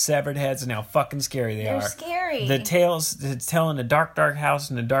about severed heads and how fucking scary they They're are. scary. The tales that's telling a dark house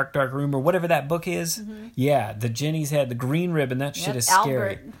and a dark room or whatever that book is. Yeah, the Jenny's head, the green ribbon, that shit Yep, is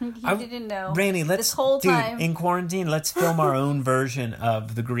scary. Albert. He didn't know. Randy, let's This whole time. in quarantine, let's film our own version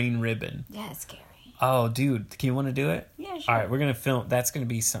of the green ribbon. Yeah, it's scary. Oh, dude, can you want to do it? Yeah, sure. All right, we're gonna film. That's gonna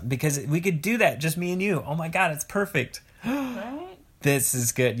be something because we could do that, just me and you. Oh my god, it's perfect. Right? This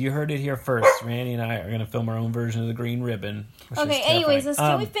is good. You heard it here first. Randy and I are gonna film our own version of the green ribbon. which is Okay, anyways,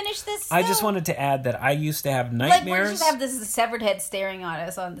 terrifying. can we finish this? I just wanted to add that I used to have like we nightmares. just have this severed head staring on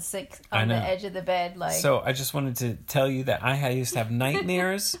us on I the know. edge of the bed, like. So I just wanted to tell you that I used to have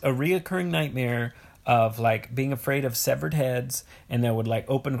nightmares, a reoccurring nightmare of like being afraid of severed heads, and that would like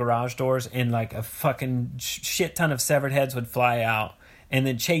open garage doors and like a fucking shit ton of severed heads would fly out and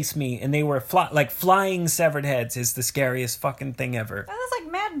then chase me, and they were flying severed heads is the scariest fucking thing ever. That was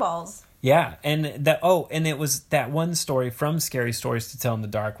like Mad Balls. Yeah, and and it was that one story from Scary Stories to Tell in the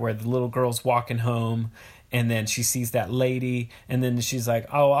Dark where the little girl's walking home and then she sees that lady and then she's like,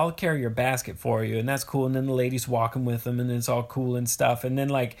 oh, I'll carry your basket for you, and that's cool, and then the lady's walking with them and it's all cool and stuff, and then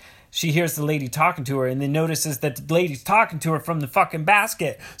like she hears the lady talking to her and then notices that the lady's talking to her from the fucking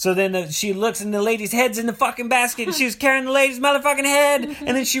basket. So then she looks and the lady's head's in the fucking basket and she was carrying the lady's motherfucking head.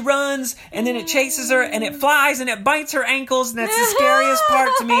 And then she runs and then it chases her and it flies and it bites her ankles. And that's the scariest part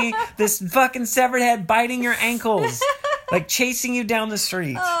to me. This fucking severed head biting your ankles. Like chasing you down the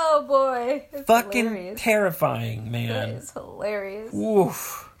street. Oh boy. It's Fucking hilarious. terrifying, That man. is hilarious.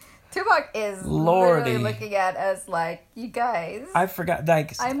 Oof. Tupac is Lordy. literally looking at us like, you guys. I forgot,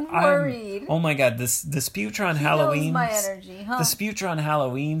 like, I'm worried. Oh my god, the Sputron He Halloween. knows my energy, huh? The Sputron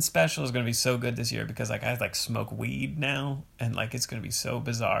Halloween special is going to be so good this year because like I like smoke weed now, and like it's going to be so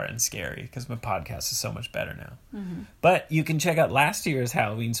bizarre and scary because my podcast is so much better now. Mm-hmm. But you can check out last year's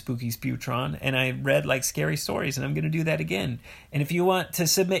Halloween Spooky Sputron, and I read like scary stories, and I'm going to do that again. And if you want to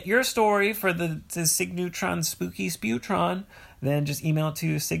submit your story for the Signeutron Spooky Sputron, then just email it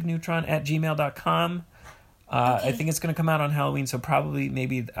to signeutron@gmail.com. I think it's going to come out on Halloween, so probably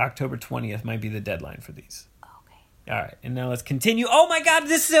maybe October 20th might be the deadline for these. Okay. All right, and now let's continue. Oh my god,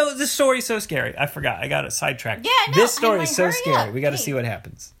 this story is so scary. I forgot. I got it sidetracked. Yeah, no, this story I'm is like, so hurry scary. up, We got to please. see what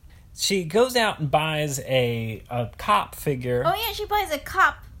happens. She goes out and buys a cop figure. Oh yeah, she buys a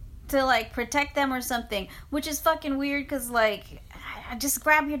cop to like protect them or something, which is fucking weird because like, just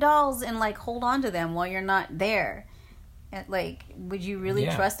grab your dolls and like hold on to them while you're not there. And, like, would you really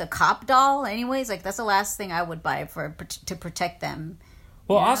Yeah. trust a cop doll? Anyways, like that's the last thing I would buy to protect them.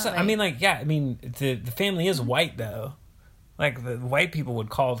 Well, Yeah, also, like- the family is white though. Like the white people would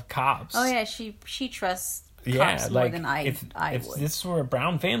call the cops. Oh yeah, she trusts cops Yeah, more like than I if would. this were a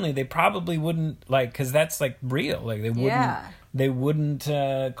brown family, they probably wouldn't like because that's like real. Like they wouldn't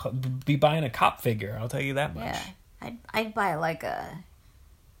be buying a cop figure. I'll tell you that much. Yeah, I'd buy like a,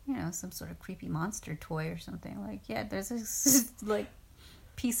 some sort of creepy monster toy or something. Like, yeah, there's this like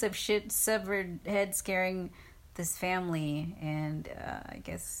piece of shit severed head scaring this family, and I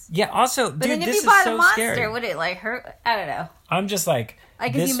guess. Yeah. Also, But dude, then if this you is bought so a monster, scary. would it like hurt? I don't know. I'm just like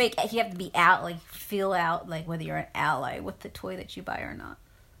Like this, if you have to be out, like feel out, like whether you're an ally with the toy that you buy or not.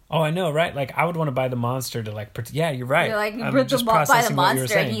 Oh, I know, right? Like I would want to buy the monster to like. Yeah, you're right. You're like I'm buy just the processing what you were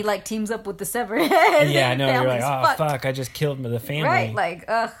monster, and saying. he like teams up with the severed head. Yeah, I and know. You're like, family's oh fucked. fuck! I just killed the family. Right, like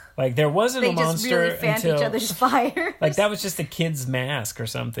ugh. Like there wasn't They a just monster really fanned until each other's fire. like that was just a kid's mask or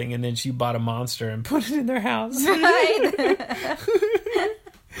something, and then she bought a monster and put it in their house. Right.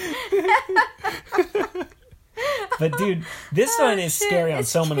 But dude, this one is shit, scary on it's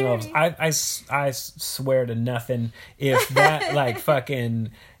so many levels. scary. I swear to nothing. If that like fucking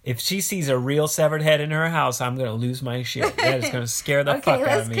if she sees a real severed head in her house, I'm gonna lose my shit. That is gonna scare the Okay, fuck out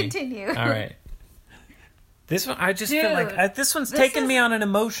let's of me. continue. All right. This one, I just feel Dude, like this one's this taking is me on an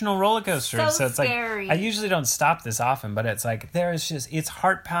emotional roller coaster. so It's scary. like I usually don't stop this often, but it's like it's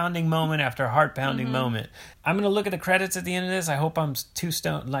heart pounding moment after heart pounding moment. I'm gonna look at the credits at the end of this. I hope I'm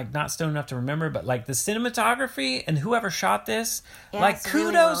not stoned enough to remember, but like the cinematography and whoever shot this, Yeah, like it's really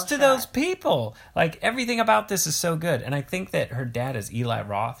kudos well to shot. those people. Like everything about this is so good, and I think that her dad is Eli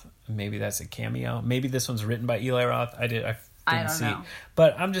Roth. Maybe that's a cameo. Maybe this one's written by Eli Roth. I didn't don't see. know.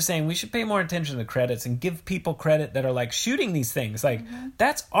 But I'm just saying we should pay more attention to the credits and give people credit that are like shooting these things. Like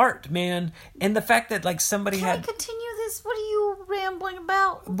that's art, man. And the fact that like somebody Can had I continue this? What are you rambling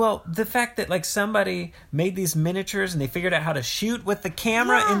about? well, the fact that like somebody made these miniatures and they figured out how to shoot with the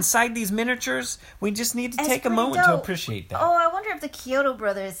camera Yeah. inside these miniatures, we just need to It's take a pretty moment to dope. appreciate that. Oh, I wonder if the Kyoto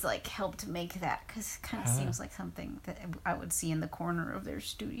brothers like helped make that, because it kind of seems like something that I would see in the corner of their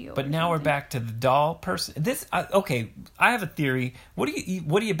studio. But or now we're something. back to the doll person. Okay, I have a theory. What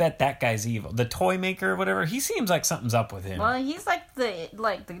do you bet that guy's evil? The toy maker or whatever? He seems like something's up with him. Well, he's like the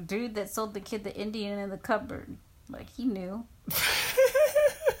dude that sold the kid the Indian in the cupboard. Like he knew.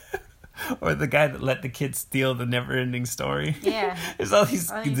 Or the guy that let the kids steal the never-ending story. Yeah. There's all these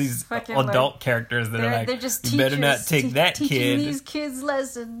fucking, adult characters that are like, they're just you better not teachers take that teaching kid. these kids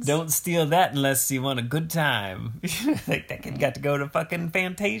lessons. Don't steal that unless you want a good time. Like that kid got to go to fucking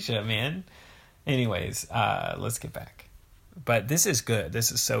Fantasia, man. Anyways, let's get back. But this is good.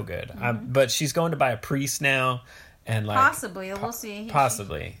 This is so good. But she's going to buy a priest now, and like Possibly, we'll see.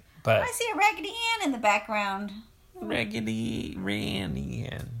 possibly. But I see a Raggedy Ann in the background. Raggedy Randy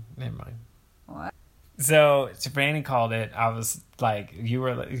and never mind. What? So Randy called it. I was like, you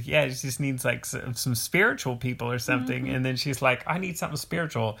were like, yeah, it just needs like some spiritual people or something. And then she's like, I need something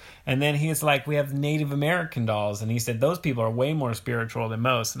spiritual. And then he's like, we have Native American dolls. And he said, those people are way more spiritual than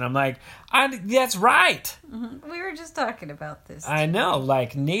most. And I'm like, that's right. We were just talking about this. I know,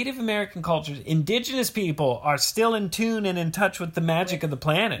 like Native American cultures, indigenous people are still in tune and in touch with the magic of the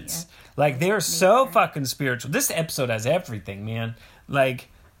planets. Like they're so fucking spiritual. This episode has everything, man. Like,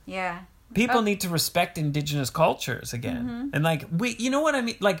 Yeah. people need to respect indigenous cultures again. And like you know what I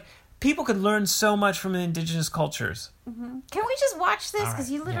mean? Like people could learn so much from the indigenous cultures. Can we just watch this? Because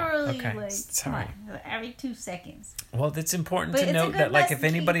you Yeah, literally, okay. like, Sorry. come on, every 2 seconds. Well, it's important But to it's a note good that like if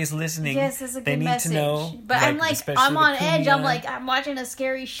message. anybody's listening, Yes, it's a good they need message. to know. But I'm like, especially I'm the on edge. I'm Kumeyaay- like, I'm watching a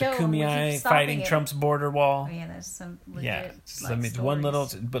scary show. and we keep Kumeyaay stopping fighting it. Trump's border wall. Oh, yeah, there's some legit, Yeah, just like, let me one stories.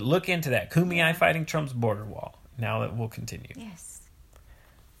 little, but look into that. Kumeyaay fighting Trump's border wall. Now that we'll continue. Yes.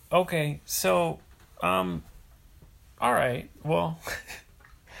 Okay, so, all right. Well,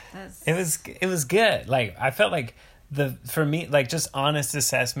 That's, it was good. Like I felt like for me, like just honest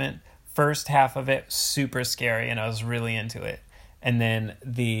assessment. First half of it super scary, and I was really into it. And then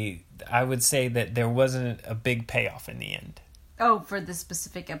I would say that there wasn't a big payoff in the end. oh, for this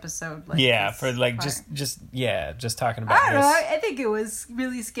specific episode. Like Yeah, this for like part. just talking about I don't know. this. I think it was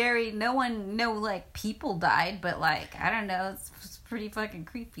really scary. No like people died, but like I don't know. It's pretty fucking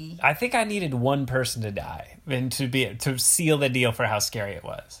creepy. I think I needed one person to die and to seal the deal for how scary it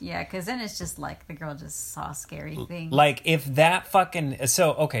was. Yeah, because then it's just like the girl just saw scary things. Like if that fucking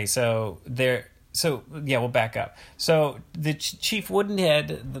we'll back up. So the Chief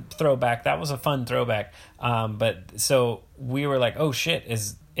Woodenhead, the throwback, that was a fun throwback. But so we were like, oh shit,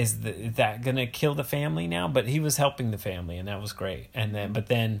 is that gonna kill the family now? But he was helping the family, and that was great. And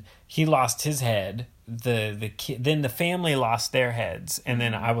then he lost his head. Then the family lost their heads, and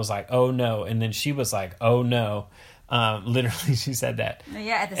then I was like, oh no. And then she was like, oh no. Literally, she said that.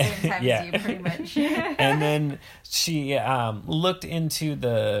 Yeah, at the same time Yeah. as you, pretty much. And then she looked into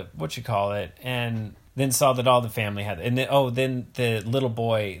and then saw that all the family had, and then the little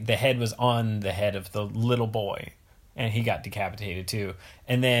boy, the head was on the head of the little boy, and he got decapitated too.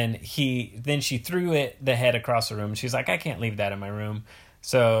 And then she threw the head across the room. She's like, I can't leave that in my room.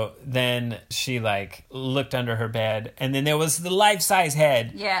 So then she like looked under her bed, and then there was the life-size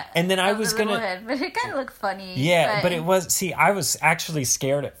head. Yeah. And then I of was the little gonna, head, but it kind of looked funny. yeah, but it was, see, I was actually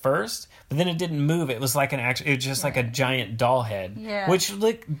scared at first, but then it didn't move. It was like it was just like a giant doll head. Yeah. Which,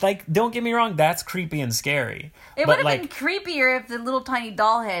 like, don't get me wrong, that's creepy and scary. It But, would have been creepier if the little tiny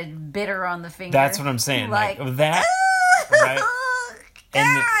doll head bit her on the finger. that's what I'm saying. Like, Like, that, right?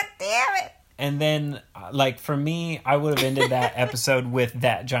 And- God damn it. And then, like, for me, I would have ended that episode with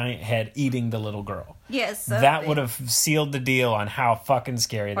that giant head eating the little girl. Yes. That would have sealed the deal on how fucking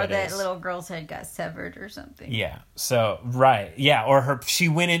scary Or that that is. little girl's head got severed or something. Yeah. So, right. Yeah. Or she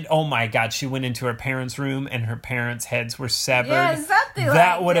went into her parents' room and her parents' heads were severed. Yeah, something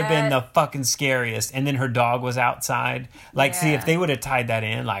that like would have been that. the fucking scariest. And then her dog was outside. Like, see, Yeah. if they would have tied that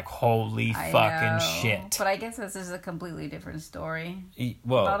in, like, holy I fucking know. shit. But I guess this is a completely different story.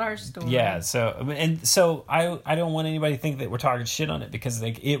 Well, about our story. Yeah. So so I don't want anybody to think that we're talking shit on it, because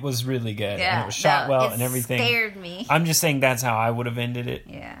like it was really good and Yeah, it was shot no, well it and everything. scared me. I'm just saying that's how I would have ended it.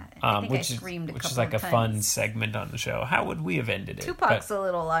 Yeah, I think which I screamed a which couple is like of a fun times. segment on the show. How would we have ended it? Tupac's But- a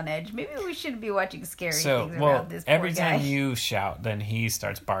little on edge. Maybe we shouldn't be watching scary so things well, around this poor every time guy. you shout, then he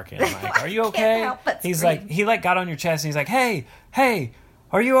starts barking. Like, "Are you I can't okay?" help but He's scream. like, he like got on your chest and he's like, "Hey, hey,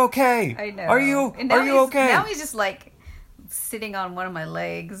 are you okay? I know. Are you And now are you he's- okay?" Now he's just like sitting on one of my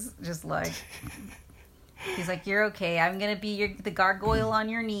legs, just like he's like, "You're okay. I'm gonna be the gargoyle on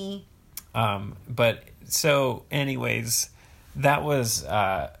your knee." But so anyways, that was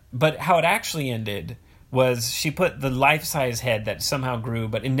but how it actually ended was she put the life-size head that somehow grew,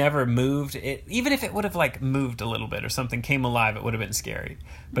 but it never moved. It, even if it would have like moved a little bit or something came alive, it would have been scary.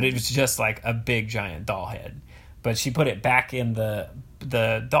 But it was just like a big giant doll head. But she put it back in the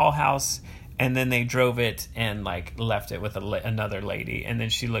dollhouse, and then they drove it and like left it with another lady, and then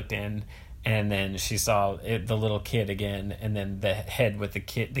she looked in. And then she saw the little kid again, and then the head with the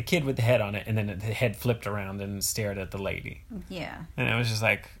kid with the head on it, and then the head flipped around and stared at the lady. Yeah. And it was just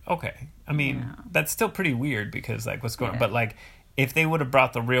like, okay. I mean, Yeah. that's still pretty weird because, like, what's going on? Yeah. But, like, if they would have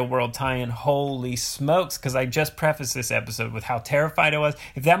brought the real world tie-in, holy smokes, because I just prefaced this episode with how terrified I was.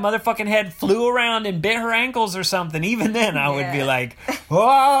 If that motherfucking head flew around and bit her ankles or something, even then I would be Yeah. like,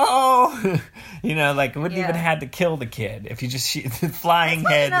 whoa! You know, like, wouldn't Yeah. even had to kill the kid if you just the flying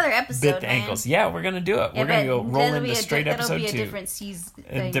That's head another episode, bit the man. ankles. Yeah, we're going to do it. We're going to go roll into straight episode 2. That'll be a different season.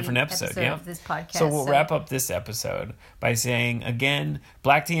 A different episode, yeah. Of this podcast. So we'll wrap up this episode by saying, again,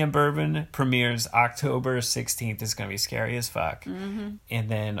 Black Tea and Bourbon premieres October 16th. It's going to be scary as fuck. Mm-hmm. And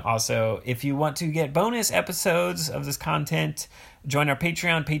then also, if you want to get bonus episodes of this content, join our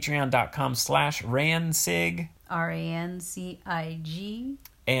Patreon, patreon.com/rancig. RANCIG.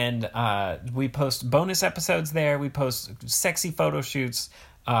 And we post bonus episodes there. We post sexy photo shoots.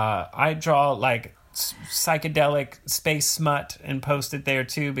 I draw like psychedelic space smut and post it there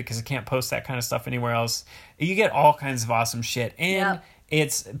too, because I can't post that kind of stuff anywhere else. You get all kinds of awesome shit. And Yep.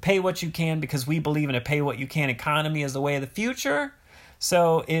 it's pay what you can, because we believe in a pay what you can economy as the way of the future.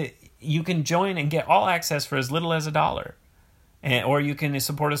 So you can join and get all access for as little as $1. Or you can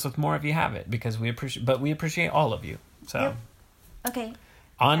support us with more if you have it, because we appreciate all of you. So Yep. Okay.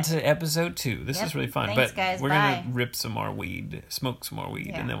 on to episode 2. This Yep. is really fun. Thanks, but guys. we're Bye. gonna rip some more weed, smoke some more weed,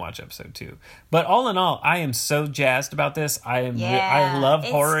 Yeah. and then watch episode 2. But all in all, I am so jazzed about this. I Yeah. love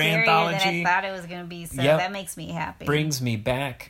it's horror scarier anthology. than I thought it was going to be, so Yep. that makes me happy. Brings me back.